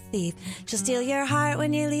little thief. She'll steal your heart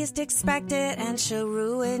when you least expect it, and she'll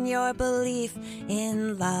ruin your belief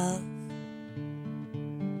in love.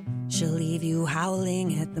 She'll leave you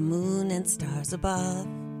howling at the moon and stars above.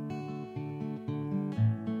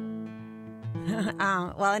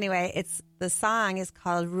 Well, anyway, the song is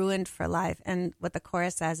called Ruined for Life, and what the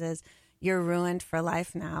chorus says is, you're ruined for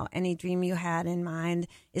life now. Any dream you had in mind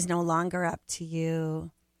is no longer up to you.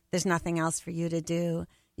 There's nothing else for you to do.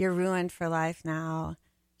 You're ruined for life now.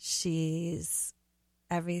 She's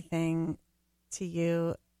everything to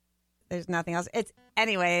you. There's nothing else.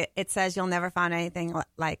 It says you'll never find anything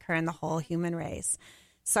like her in the whole human race.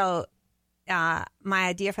 So my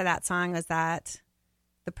idea for that song was that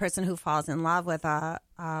the person who falls in love with a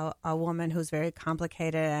woman who's very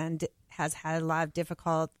complicated and has had a lot of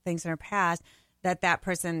difficult things in her past, that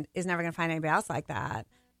person is never going to find anybody else like that.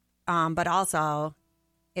 But also,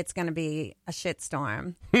 it's going to be a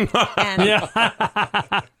shitstorm. You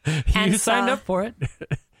signed up for it.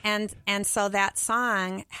 And so that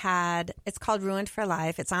song it's called Ruined for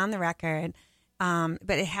Life. It's on the record, but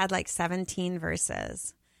it had like 17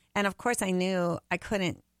 verses. And of course I knew I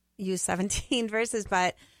couldn't use 17 verses,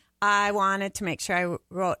 but I wanted to make sure I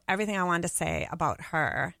wrote everything I wanted to say about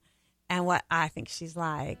her and what I think she's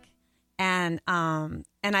like. And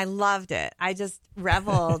I loved it. I just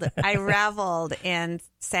reveled. I reveled in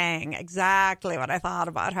saying exactly what I thought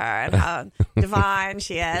about her and how divine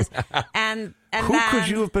she is. And who could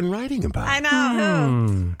you have been writing about? I know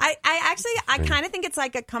who. I kind of think it's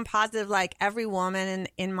like a composite of like every woman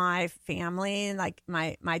in my family, like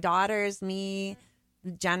my daughters, me,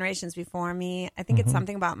 generations before me. I think it's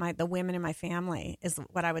something about the women in my family is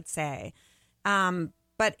what I would say.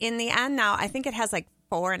 But in the end now, I think it has like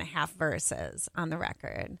 4.5 verses on the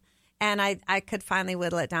record. And I could finally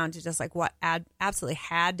whittle it down to just like what absolutely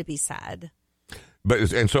had to be said.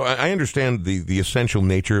 And so I understand the essential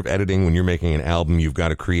nature of editing. When you're making an album, you've got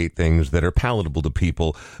to create things that are palatable to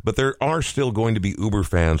people. But there are still going to be Uber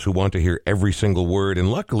fans who want to hear every single word.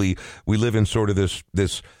 And luckily, we live in sort of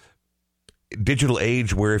this digital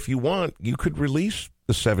age where if you want, you could release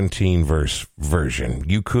the 17-verse version.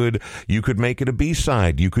 You could make it a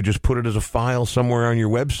B-side. You could just put it as a file somewhere on your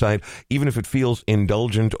website. Even if it feels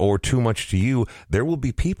indulgent or too much to you, there will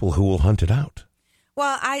be people who will hunt it out.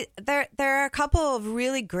 Well, there are a couple of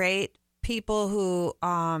really great people who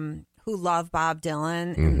love Bob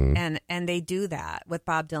Dylan and they do that with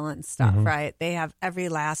Bob Dylan stuff, right? They have every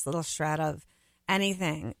last little shred of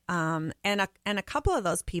anything. And a couple of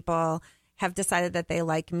those people have decided that they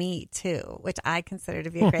like me too, which I consider to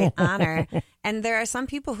be a great honor. And there are some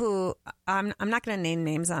people who I'm not going to name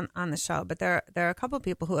names on the show, but there are a couple of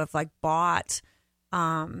people who have like bought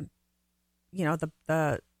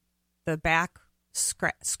the back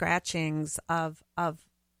scratchings of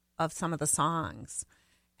some of the songs.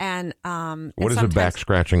 And what is a back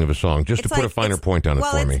scratching of a song? Just to put a finer point on it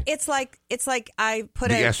for me. It's like I put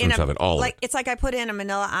the it essence in of it, all of it. it's like I put in a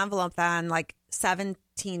manila envelope on like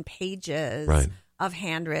 17 pages of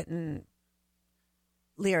handwritten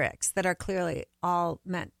lyrics that are clearly all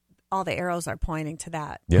meant. All the arrows are pointing to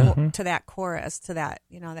that, to that chorus, to that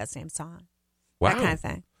that same song, that kind of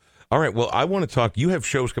thing. All right. Well, I want to talk. You have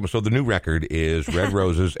shows coming. So the new record is Red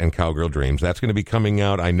Roses and Cowgirl Dreams. That's going to be coming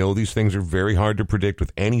out. I know these things are very hard to predict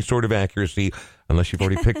with any sort of accuracy, unless you've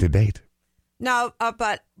already picked a date. No,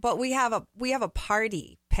 but we have a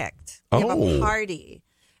party picked. We have a party,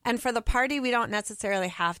 and for the party, we don't necessarily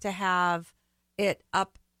have to have it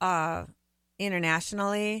up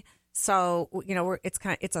internationally. So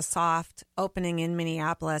it's a soft opening in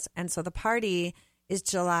Minneapolis, and so the party is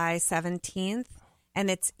July 17th. And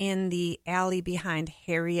it's in the alley behind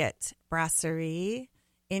Harriet Brasserie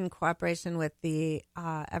in cooperation with the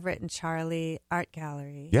Everett and Charlie Art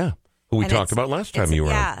Gallery. Yeah, who we talked about last time you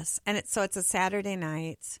were on. Yes, and it's a Saturday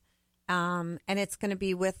night, and it's going to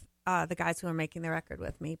be with the guys who are making the record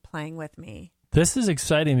with me, playing with me. This is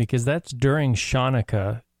exciting because that's during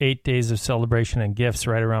Hanukkah, 8 days of celebration and gifts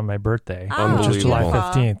right around my birthday, which is July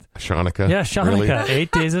 15th. Hanukkah? Yeah, Hanukkah, really?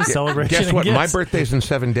 8 days of celebration Guess what? and My gifts. birthday's in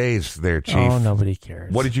 7 days there, Chief. Oh, nobody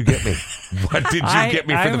cares. What did you get me? What did you get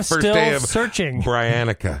me for the first day of searching.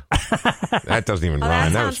 Brianica? That doesn't even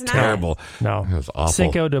rhyme. That was terrible. No. That was awful.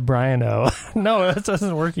 Cinco de Briano. No, that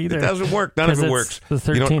doesn't work either. It doesn't work. None of it works. The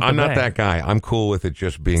 13th I'm not May. that guy. I'm cool with it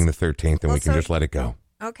just being the 13th, and we can just let it go.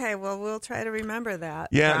 Okay, well, we'll try to remember that.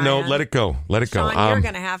 Yeah, Brian. no, let it go. Let it Sean, go. you're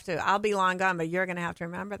going to have to. I'll be long gone, but you're going to have to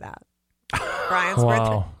remember that. Brian's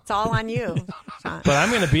birthday. It's all on you, Sean. But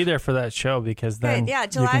I'm going to be there for that show because then... Yeah,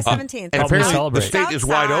 July 17th. And apparently celebrate. the state is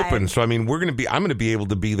wide open, so I mean, I'm going to be able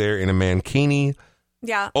to be there in a mankini.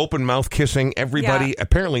 Yeah. Open mouth kissing everybody. Yeah.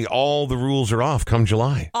 Apparently all the rules are off come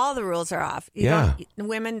July. All the rules are off.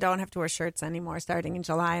 Women don't have to wear shirts anymore starting in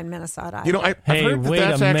July in Minnesota. I've heard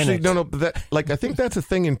that's actually I think that's a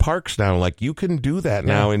thing in parks now. Like you can do that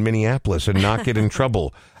now in Minneapolis and not get in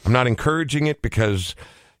trouble. I'm not encouraging it because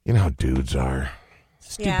dudes are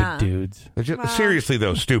stupid dudes. Seriously,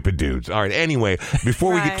 though, stupid dudes. All right. Anyway,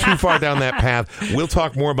 before we get too far down that path, we'll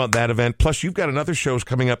talk more about that event. Plus, you've got another shows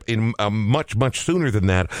coming up in much, much sooner than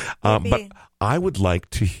that. But I would like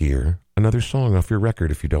to hear another song off your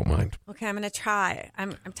record, if you don't mind. Okay, I'm going to try.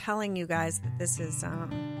 I'm telling you guys that this is,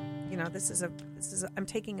 I'm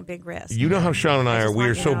taking a big risk. You know how Sean and I are.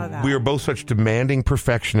 We are both such demanding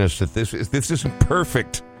perfectionists that this isn't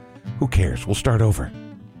perfect. Who cares? We'll start over.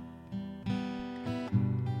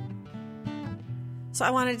 So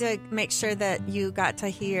I wanted to make sure that you got to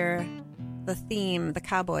hear the theme, the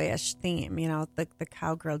cowboyish theme, the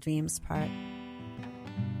Cowgirl Dreams part.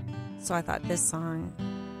 So I thought this song.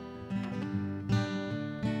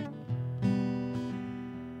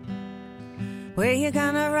 Where you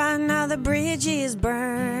gonna run now the bridge is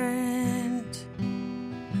burned?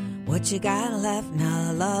 What you got left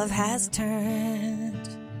now love has turned?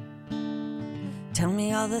 Tell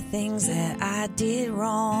me all the things that I did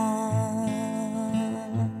wrong.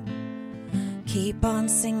 Keep on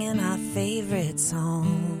singing our favorite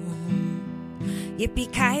song.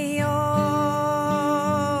 Yippee-ki-yo,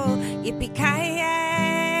 yippee-ki-yay.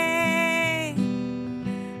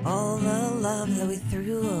 All the love that we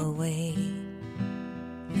threw away.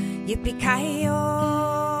 Yippee-ki-yo,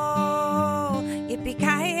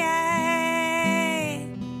 yippee-ki-yay.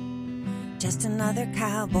 Just another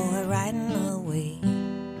cowboy riding away.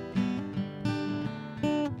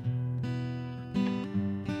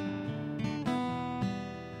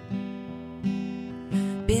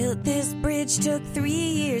 Built this bridge took 3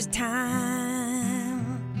 years'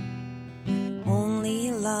 time.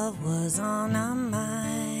 Only love was on our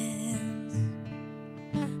minds.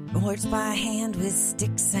 Boards by hand with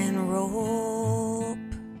sticks and rope.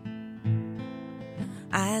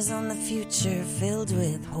 Eyes on the future filled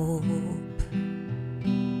with hope.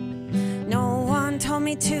 No one told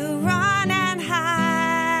me to run and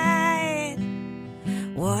hide.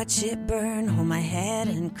 Watch it burn, hold my head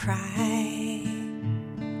and cry.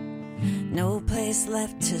 No place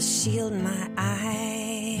left to shield my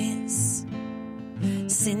eyes.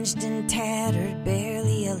 Singed and tattered,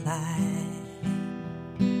 barely alive.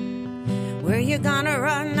 Where you gonna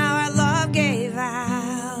run now our love gave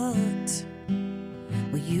out?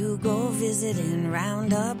 Will you go visiting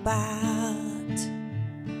roundabout?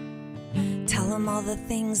 Tell them all the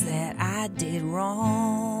things that I did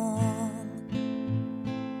wrong.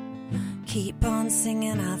 Keep on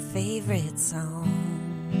singing our favorite song.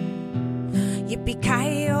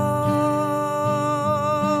 Yippee-ki-yo,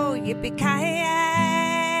 yippee-ki-yay.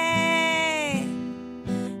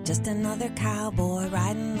 Just another cowboy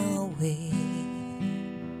riding away.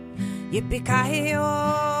 Yippee-ki-yo,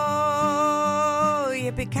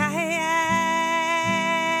 yippee-ki-yay.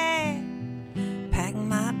 Pack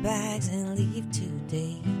my bags and leave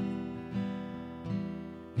today.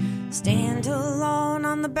 Stand alone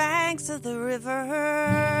on the banks of the river.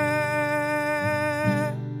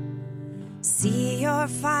 See your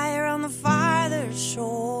fire on the farther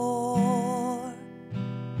shore.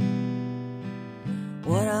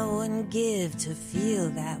 What I wouldn't give to feel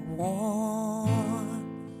that warmth.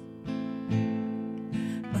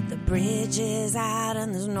 But the bridge is out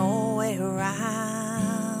and there's no way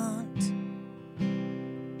around.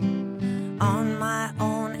 On my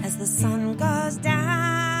own as the sun goes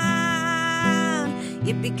down.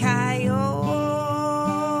 Yippee-ki-yo,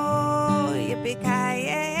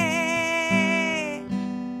 yippee-ki-yay.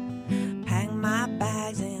 Pack my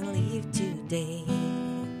bags and leave today.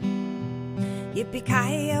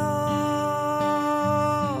 Yippee-ki-yo,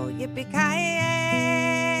 yippee-ki-yay.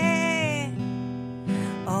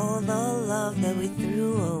 All the love that we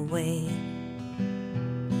threw away.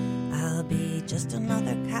 I'll be just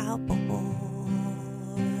another cowboy.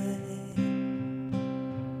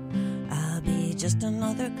 I'll be just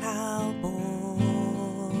another cowboy.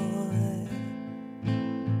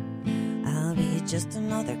 I'll be just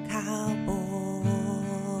another cowboy.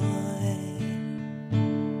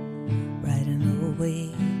 Riding away.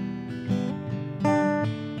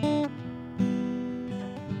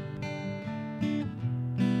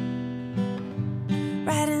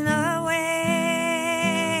 Riding away,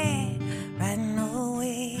 riding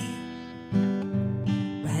away,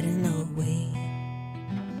 riding away.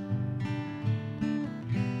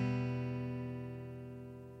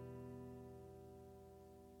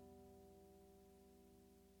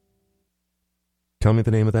 Tell me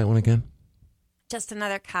the name of that one again. Just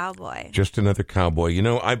another cowboy. Just another cowboy. You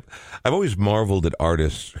know, I've always marveled at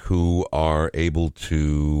artists who are able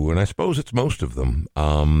to, and I suppose it's most of them,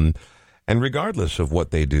 and regardless of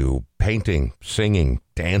what they do, painting, singing,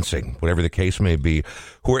 dancing, whatever the case may be,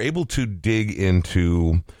 who are able to dig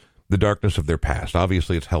into the darkness of their past.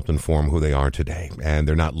 Obviously, it's helped inform who they are today, and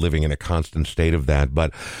they're not living in a constant state of that.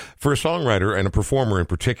 But for a songwriter and a performer in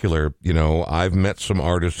particular, you know, I've met some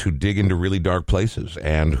artists who dig into really dark places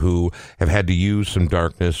and who have had to use some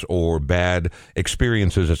darkness or bad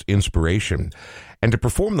experiences as inspiration. And to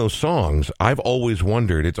perform those songs, I've always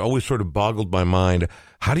wondered, it's always sort of boggled my mind,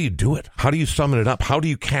 how do you do it? How do you summon it up? How do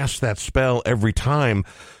you cast that spell every time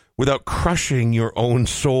without crushing your own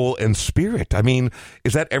soul and spirit? I mean,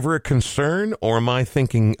 is that ever a concern, or am I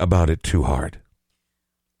thinking about it too hard?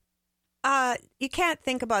 You can't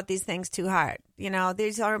think about these things too hard. You know,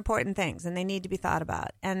 these are important things and they need to be thought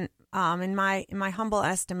about. And in my humble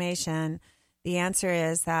estimation, the answer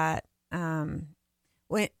is that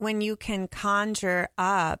when you can conjure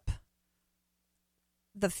up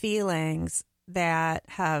the feelings that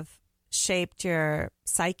have shaped your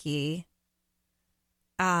psyche,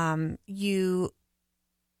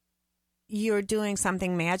 you're doing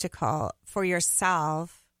something magical for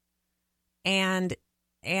yourself, and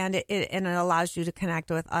it allows you to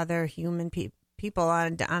connect with other human people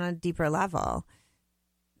on a deeper level.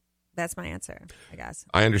 That's my answer, I guess.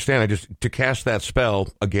 I understand. To cast that spell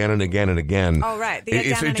again and again and again. Oh, right.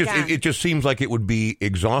 It just seems like it would be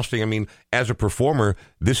exhausting. I mean, as a performer,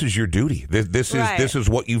 this is your duty. This is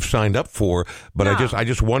what you've signed up for. But no. I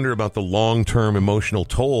just wonder about the long-term emotional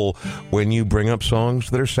toll when you bring up songs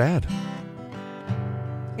that are sad.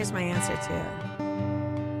 Here's my answer too.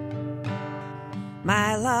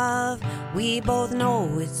 My love, we both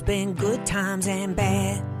know it's been good times and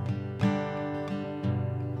bad.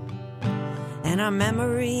 And our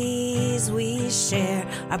memories we share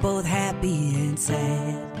are both happy and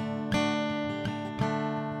sad.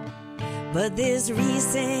 But this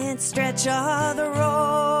recent stretch of the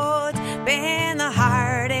road's been the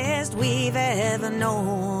hardest we've ever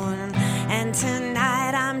known. And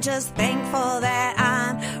tonight I'm just thankful that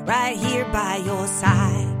I'm right here by your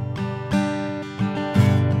side.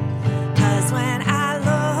 'Cause when I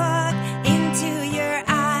look into your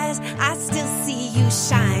eyes, I still see you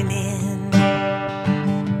shining.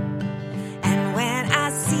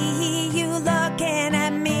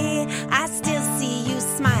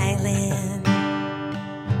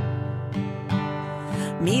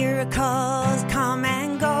 Miracles come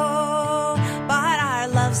and go, but our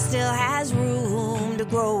love still has room to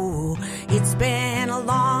grow. It's been a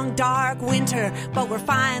long, dark winter, but we're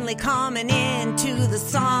finally coming into the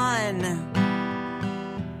sun.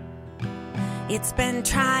 It's been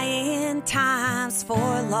trying times for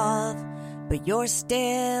love, but you're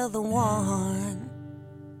still the one.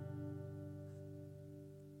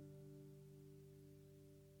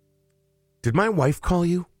 Did my wife call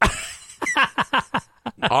you?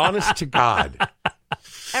 Honest to God.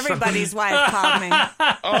 Everybody's wife called me.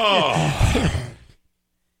 Oh.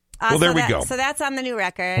 Well, there we go. So that's on the new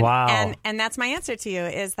record. Wow. And that's my answer to you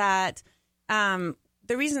is that the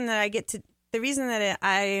reason that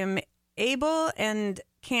I am able and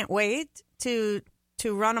can't wait to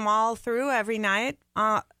run them all through every night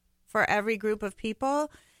for every group of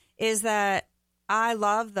people is that I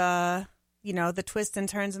love the twists and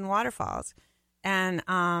turns and waterfalls. And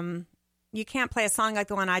you can't play a song like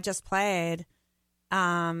the one I just played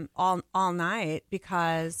all night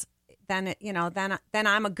because then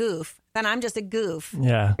I'm a goof. Then I'm just a goof.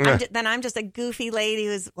 Yeah. Then I'm just a goofy lady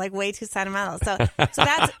who's like way too sentimental. So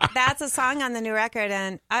that's a song on the new record,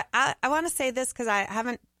 and I want to say this because I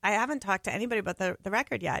haven't talked to anybody about the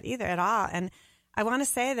record yet either at all, and I want to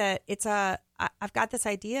say that I've got this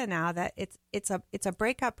idea now that it's a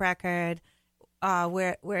breakup record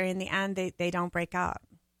where in the end they don't break up,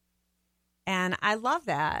 and I love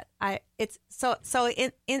that. I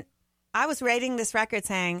was rating this record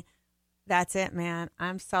saying, that's it, man.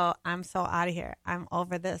 I'm so out of here. I'm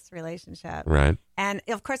over this relationship. Right. And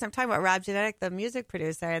of course, I'm talking about Rob Genetic, the music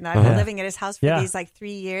producer, and I've been living at his house for these like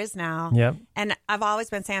 3 years now. Yep. And I've always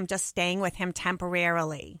been saying I'm just staying with him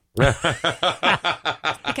temporarily because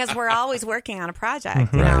we're always working on a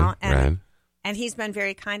project, you know. And he's been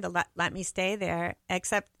very kind to let me stay there.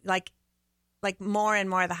 Except like more and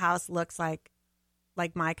more, the house looks like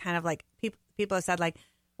my kind of like people have said like,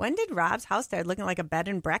 when did Rob's house start looking like a bed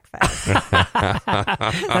and breakfast?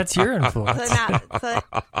 That's your influence.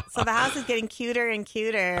 So the house is getting cuter and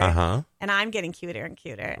cuter, and I'm getting cuter and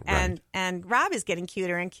cuter, and Rob is getting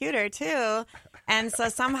cuter and cuter too. And so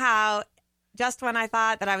somehow, just when I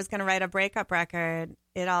thought that I was going to write a breakup record,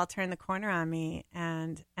 it all turned the corner on me,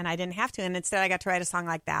 and I didn't have to. And instead, I got to write a song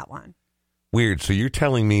like that one. Weird. So you're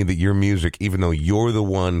telling me that your music, even though you're the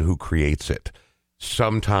one who creates it,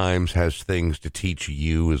 sometimes has things to teach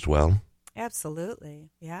you as well?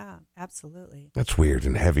 Absolutely. Yeah, absolutely. That's weird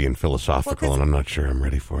and heavy and philosophical, and I'm not sure I'm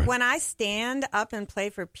ready for it. When I stand up and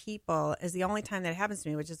play for people is the only time that it happens to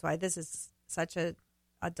me, which is why this is such a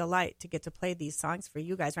delight to get to play these songs for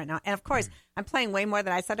you guys right now. And of course, I'm playing way more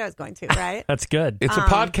than I said I was going to, right? That's good. It's a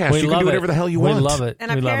podcast. You can do whatever the hell you want. We love it.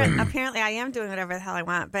 And apparently I am doing whatever the hell I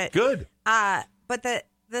want. But good. But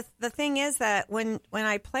the thing is that when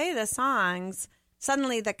I play the songs,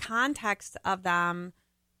 suddenly the context of them,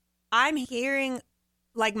 I'm hearing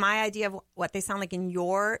like my idea of what they sound like in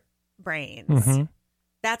your brains. Mm-hmm.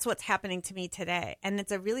 That's what's happening to me today. And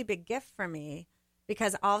it's a really big gift for me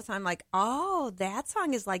because all of a sudden I'm like, oh, that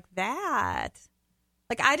song is like that.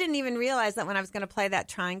 Like I didn't even realize that when I was going to play that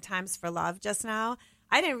Trying Times for Love just now,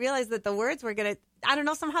 I didn't realize that the words were going to, I don't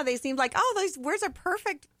know, somehow they seemed like, oh, those words are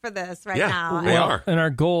perfect for this right now. They are. And our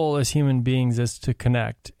goal as human beings is to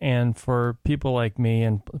connect. And for people like me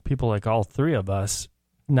and people like all three of us,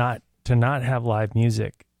 not have live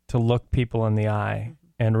music, to look people in the eye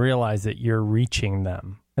and realize that you're reaching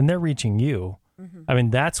them and they're reaching you. Mm-hmm. I mean,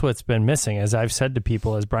 that's what's been missing. As I've said to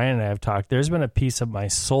people, as Brian and I have talked, there's been a piece of my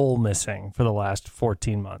soul missing for the last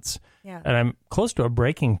 14 months. Yeah. And I'm close to a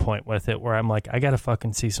breaking point with it where I'm like, I got to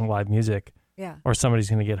fucking see some live music. Yeah. Or somebody's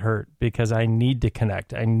going to get hurt because I need to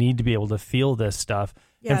connect. I need to be able to feel this stuff.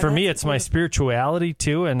 Yeah, and for me, it's my spirituality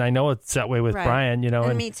too. And I know it's that way with Brian, you know.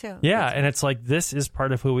 And me too. Yeah. And it's like, this is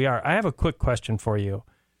part of who we are. I have a quick question for you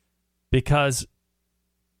because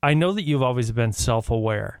I know that you've always been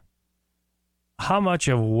self-aware. How much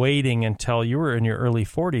of waiting until you were in your early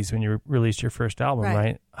 40s when you released your first album,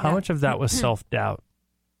 right? How much of that was self-doubt?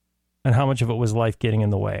 And how much of it was life getting in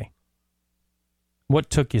the way? What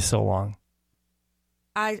took you so long?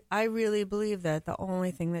 I really believe that the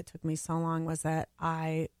only thing that took me so long was that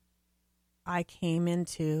I came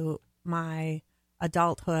into my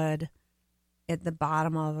adulthood at the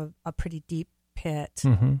bottom of a pretty deep pit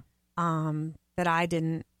that I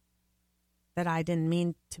didn't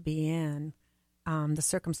mean to be in. The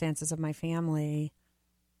circumstances of my family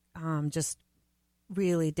just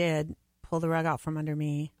really did pull the rug out from under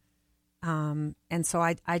me. And so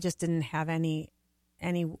I just didn't have any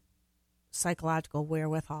psychological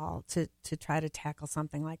wherewithal to try to tackle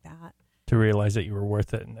something like that. To realize that you were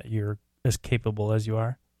worth it and that you're as capable as you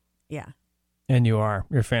are. Yeah. And you are.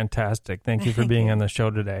 You're fantastic. Thank you for being on the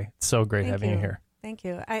show today. It's so great having you here. Thank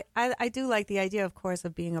you. I do like the idea, of course,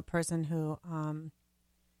 of being a person who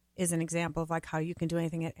is an example of like how you can do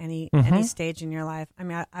anything at any stage in your life. I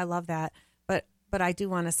mean, I love that. but I do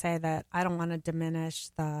want to say that I don't want to diminish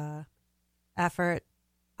the effort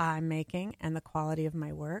I'm making and the quality of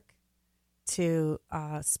my work to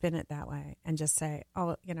spin it that way and just say,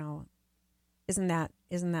 oh, you know, isn't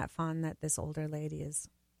that fun that this older lady is,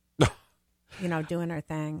 you know, doing her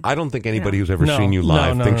thing? I don't think anybody who's ever seen you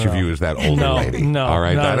live thinks of you as that older lady. No, all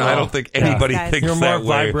right. I don't think anybody thinks You're that more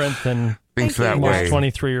way. vibrant than Thinks that way.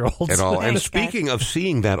 most 23-year-olds At all. And speaking of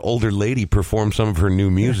seeing that older lady perform some of her new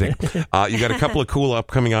music, you got a couple of cool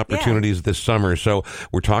upcoming opportunities this summer. So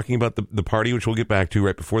we're talking about the party, which we'll get back to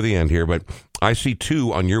right before the end here. But I see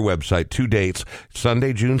two on your website, two dates.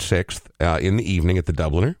 Sunday, June 6th in the evening at the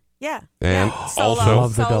Dubliner. Yeah. And Solo,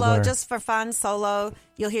 Love the solo, Dubliner. just for fun, solo.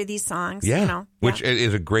 You'll hear these songs. Yeah, You know? which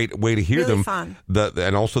is a great way to hear Really them. fun.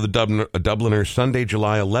 And also the Dubliner, Sunday,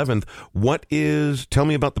 July 11th. Tell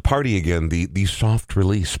me about the party again, the soft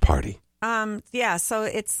release party. Yeah, so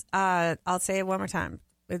it's, I'll say it one more time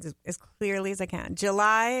as clearly as I can.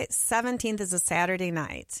 July 17th is a Saturday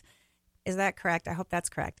night. Is that correct? I hope that's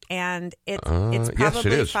correct. And it's probably yes,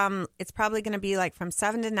 it is. It's probably going to be like from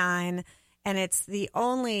 7 to 9. And it's the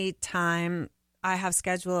only time I have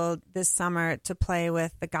scheduled this summer to play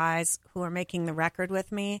with the guys who are making the record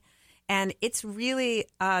with me. And it's really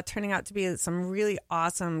turning out to be some really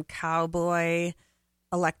awesome cowboy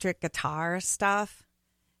electric guitar stuff.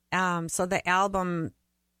 So the album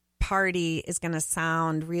party is going to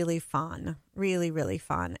sound really fun, really, really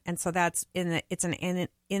fun. And so that's in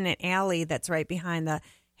an alley that's right behind the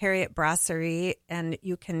Harriet Brasserie, and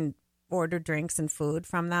you can order drinks and food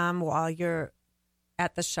from them while you're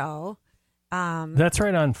at the show. That's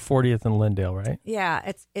right on 40th and Lyndale, right?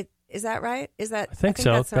 Yeah, is that right? Is that I think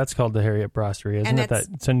so. That's called the Harriet Brasserie, isn't it?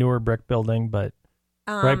 It's a newer brick building, but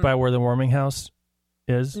right by where the warming house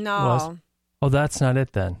was. Oh, that's not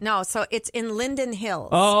it then. No, so it's in Linden Hills.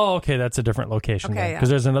 Oh, okay, that's a different location. Okay, because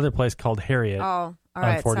there's another place called Harriet. Oh, all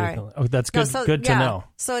right, on 40th. sorry. Oh, that's good. Good to know.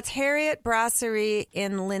 So it's Harriet Brasserie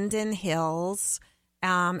in Linden Hills,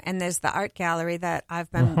 and there's the art gallery that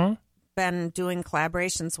I've been doing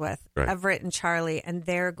collaborations with, Everett and Charlie, and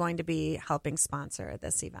they're going to be helping sponsor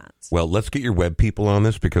this event. Well, let's get your web people on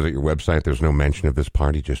this, because at your website there's no mention of this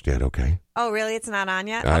party just yet, okay? Oh, really? It's not on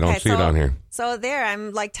yet? I don't see it on here. So there,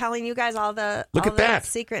 I'm like telling you guys all the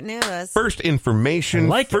secret news. First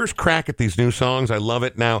information, first crack at these new songs. I love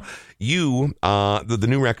it. Now, the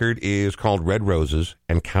new record is called Red Roses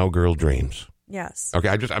and Cowgirl Dreams. Yes. Okay,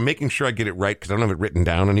 I'm making sure I get it right because I don't have it written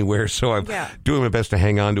down anywhere, so I'm doing my best to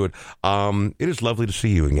hang on to it. It is lovely to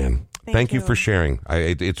see you again. Thank you for sharing.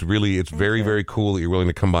 It's very, very cool that you're willing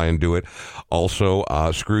to come by and do it. Also,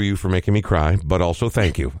 screw you for making me cry, but also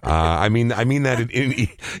thank you. I mean that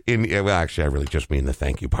well, actually, I really just mean the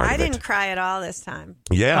thank you part of it. I didn't cry at all this time.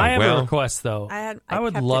 Yeah, I have a request though. I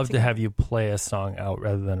would love to have you play a song out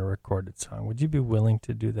rather than a recorded song. Would you be willing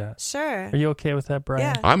to do that? Sure. Are you okay with that, Brian?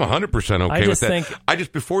 Yeah. I'm 100% okay with that. I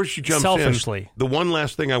just, before she jumps selfishly, in, the one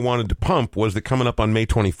last thing I wanted to pump was that coming up on May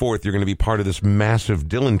 24th, you're going to be part of this massive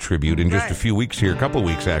Dylan tribute in just a few weeks here, a couple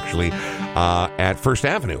weeks actually, at First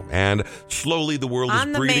Avenue. And slowly the world is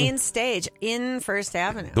breathing. On the main stage in First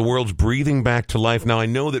Avenue. The world's breathing back to life. Now, I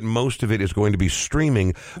know that most of it is going to be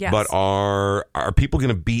streaming, but are people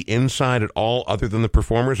going to be inside at all other than the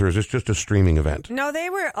performers, or is this just a streaming event? No,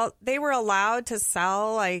 they were allowed to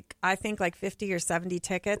sell I think 50 or 70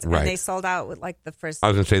 tickets, and they sold out with the first. I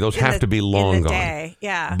was going to say those have to be long gone. Day.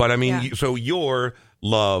 Yeah, but I mean, so your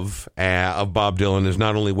love of Bob Dylan is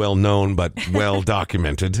not only well known but well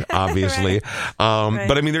documented, obviously.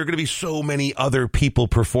 But I mean, there are going to be so many other people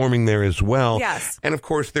performing there as well. Yes, and of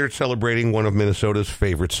course, they're celebrating one of Minnesota's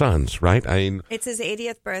favorite sons, right? I mean, it's his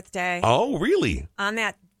 80th birthday. Oh, really? On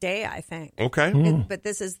that day, I think. Okay, but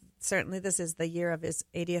this is the year of his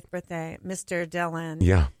 80th birthday. Mr. Dylan,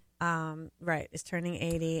 is turning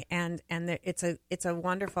 80, and it's a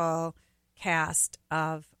wonderful cast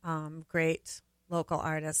of great local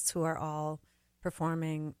artists who are all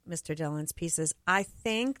performing Mr. Dylan's pieces. I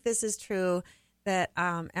think this is true that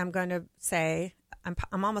I'm going to say, I'm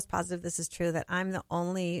almost positive this is true, that I'm the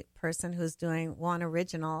only person who's doing one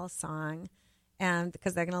original song, and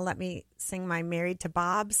because they're going to let me sing my Married to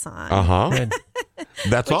Bob song.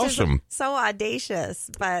 That's awesome. So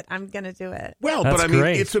audacious, but I'm going to do it. Well, but I mean,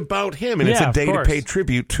 it's about him, and it's a day to pay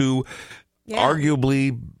tribute to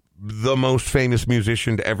arguably the most famous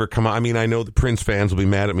musician to ever come out. I mean, I know the Prince fans will be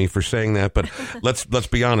mad at me for saying that, but let's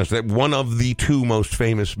be honest. That one of the two most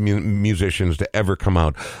famous musicians to ever come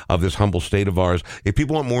out of this humble state of ours. If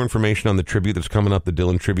people want more information on the tribute that's coming up, the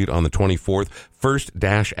Dylan tribute on the 24th,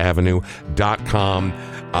 first-avenue.com.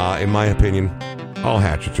 In my opinion, All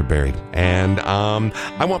hatchets are buried. And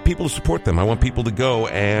I want people to support them. I want people to go,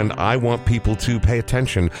 and I want people to pay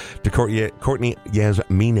attention to Courtney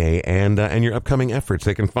Yasmine and your upcoming efforts.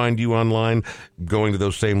 They can find you online going to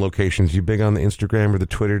those same locations. You big on the Instagram or the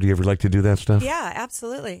Twitter? Do you ever like to do that stuff? Yeah,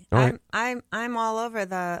 absolutely. All right. I'm all over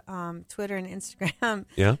the Twitter and Instagram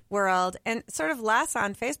Yeah? world, and sort of less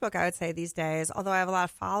on Facebook, I would say, these days, although I have a lot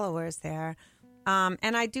of followers there.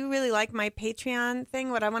 And I do really like my Patreon thing.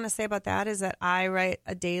 What I want to say about that is that I write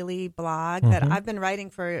a daily blog that I've been writing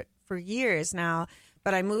for years now,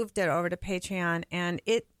 but I moved it over to Patreon, and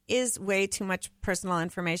it is way too much personal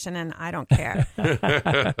information, and I don't care.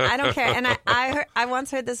 I don't care. And I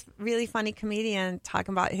once heard this really funny comedian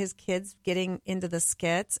talking about his kids getting into the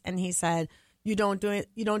skits, and he said, You don't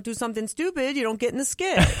do something stupid, you don't get in the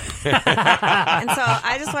skit. And so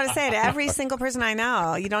I just want to say to every single person I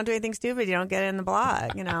know, you don't do anything stupid, you don't get in the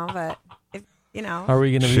blog, but if Are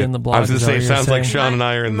we going to be in the blog? I was going to say, sounds like Sean and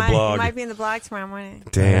I are in the blog. Might be in the blog tomorrow morning.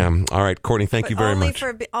 Damn. All right, Courtney, thank you very much.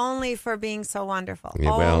 Only for being so wonderful.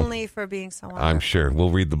 Yeah, well, only for being so wonderful. I'm sure.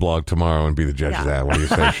 We'll read the blog tomorrow and be the judge of that. What do you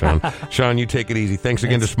say, Sean? Sean, you take it easy. Thanks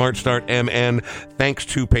again to Smart Start MN. Thanks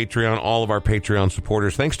to Patreon, all of our Patreon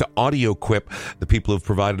supporters. Thanks to AudioQuip, the people who have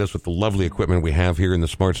provided us with the lovely equipment we have here in the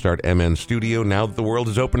Smart Start MN studio. Now that the world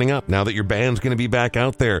is opening up, now that your band's going to be back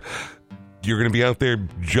out there, you're going to be out there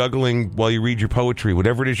juggling while you read your poetry.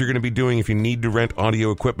 Whatever it is you're going to be doing, if you need to rent audio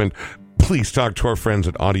equipment, please talk to our friends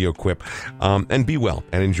at AudioQuip. And be well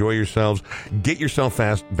and enjoy yourselves. Get yourself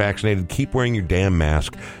vaccinated. Keep wearing your damn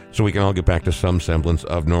mask so we can all get back to some semblance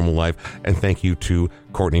of normal life. And thank you to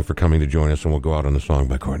Courtney for coming to join us. And we'll go out on a song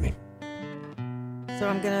by Courtney. So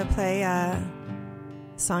I'm going to play a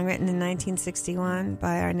song written in 1961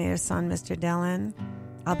 by our native son, Mr. Dillon.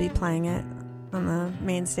 I'll be playing it on the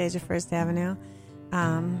main stage of First Avenue.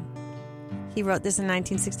 He wrote this in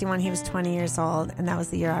 1961. He was 20 years old, and that was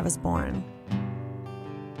the year I was born.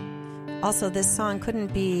 Also, this song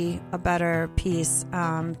couldn't be a better piece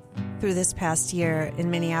through this past year in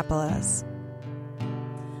Minneapolis.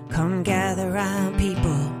 Come gather round,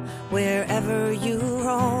 people, wherever you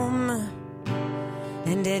roam,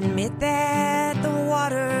 and admit that the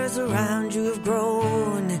waters around you have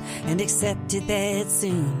grown, and accepted that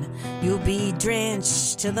soon you'll be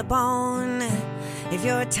drenched to the bone. If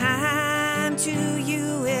your time to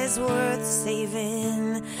you is worth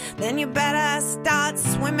saving, then you better start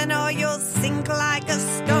swimming or you'll sink like a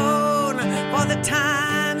stone, for the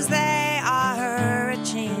times they are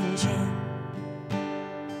a-changing.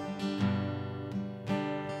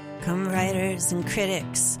 Come writers and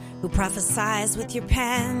critics who prophesize with your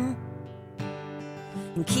pen,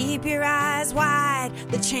 and keep your eyes wide,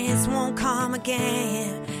 the chance won't come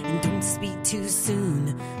again. And don't speak too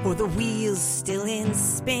soon, for the wheel's still in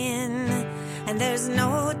spin, and there's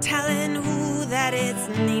no telling who that it's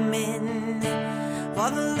naming.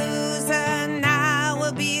 For the loser now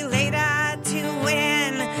will be later to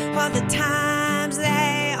win, for the times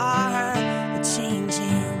they are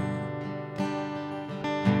changing.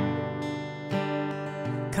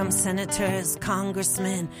 Come senators,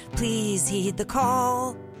 congressmen, please heed the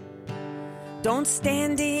call. Don't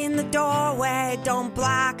stand in the doorway, don't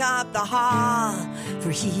block up the hall, for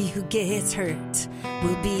he who gets hurt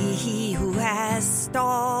will be he who has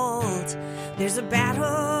stalled. There's a battle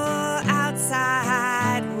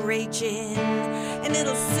outside raging, and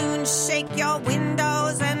it'll soon shake your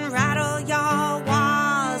windows and rattle your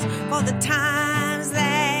walls, for the times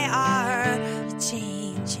they are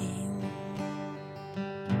changing.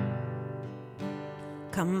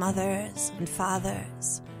 Come mothers and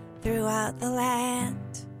fathers throughout the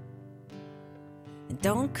land, and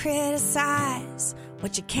don't criticize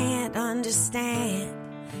what you can't understand.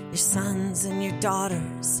 Your sons and your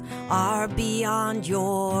daughters are beyond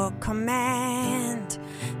your command.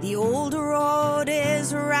 The old road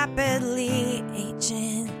is rapidly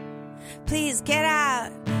aging. Please get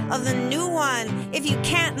out of the new one if you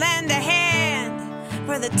can't lend a hand,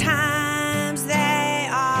 for the times they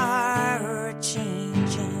are changing.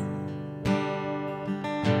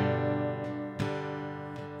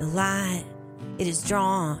 The line, it is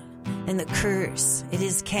drawn, and the curse, it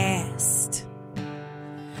is cast.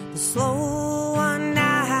 The slow one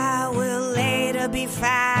now will later be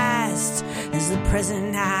fast, as the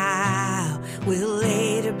present now will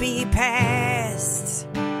later be past.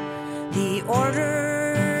 The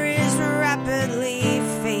order is rapidly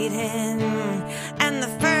fading, and the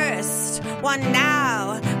first one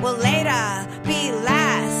now will later be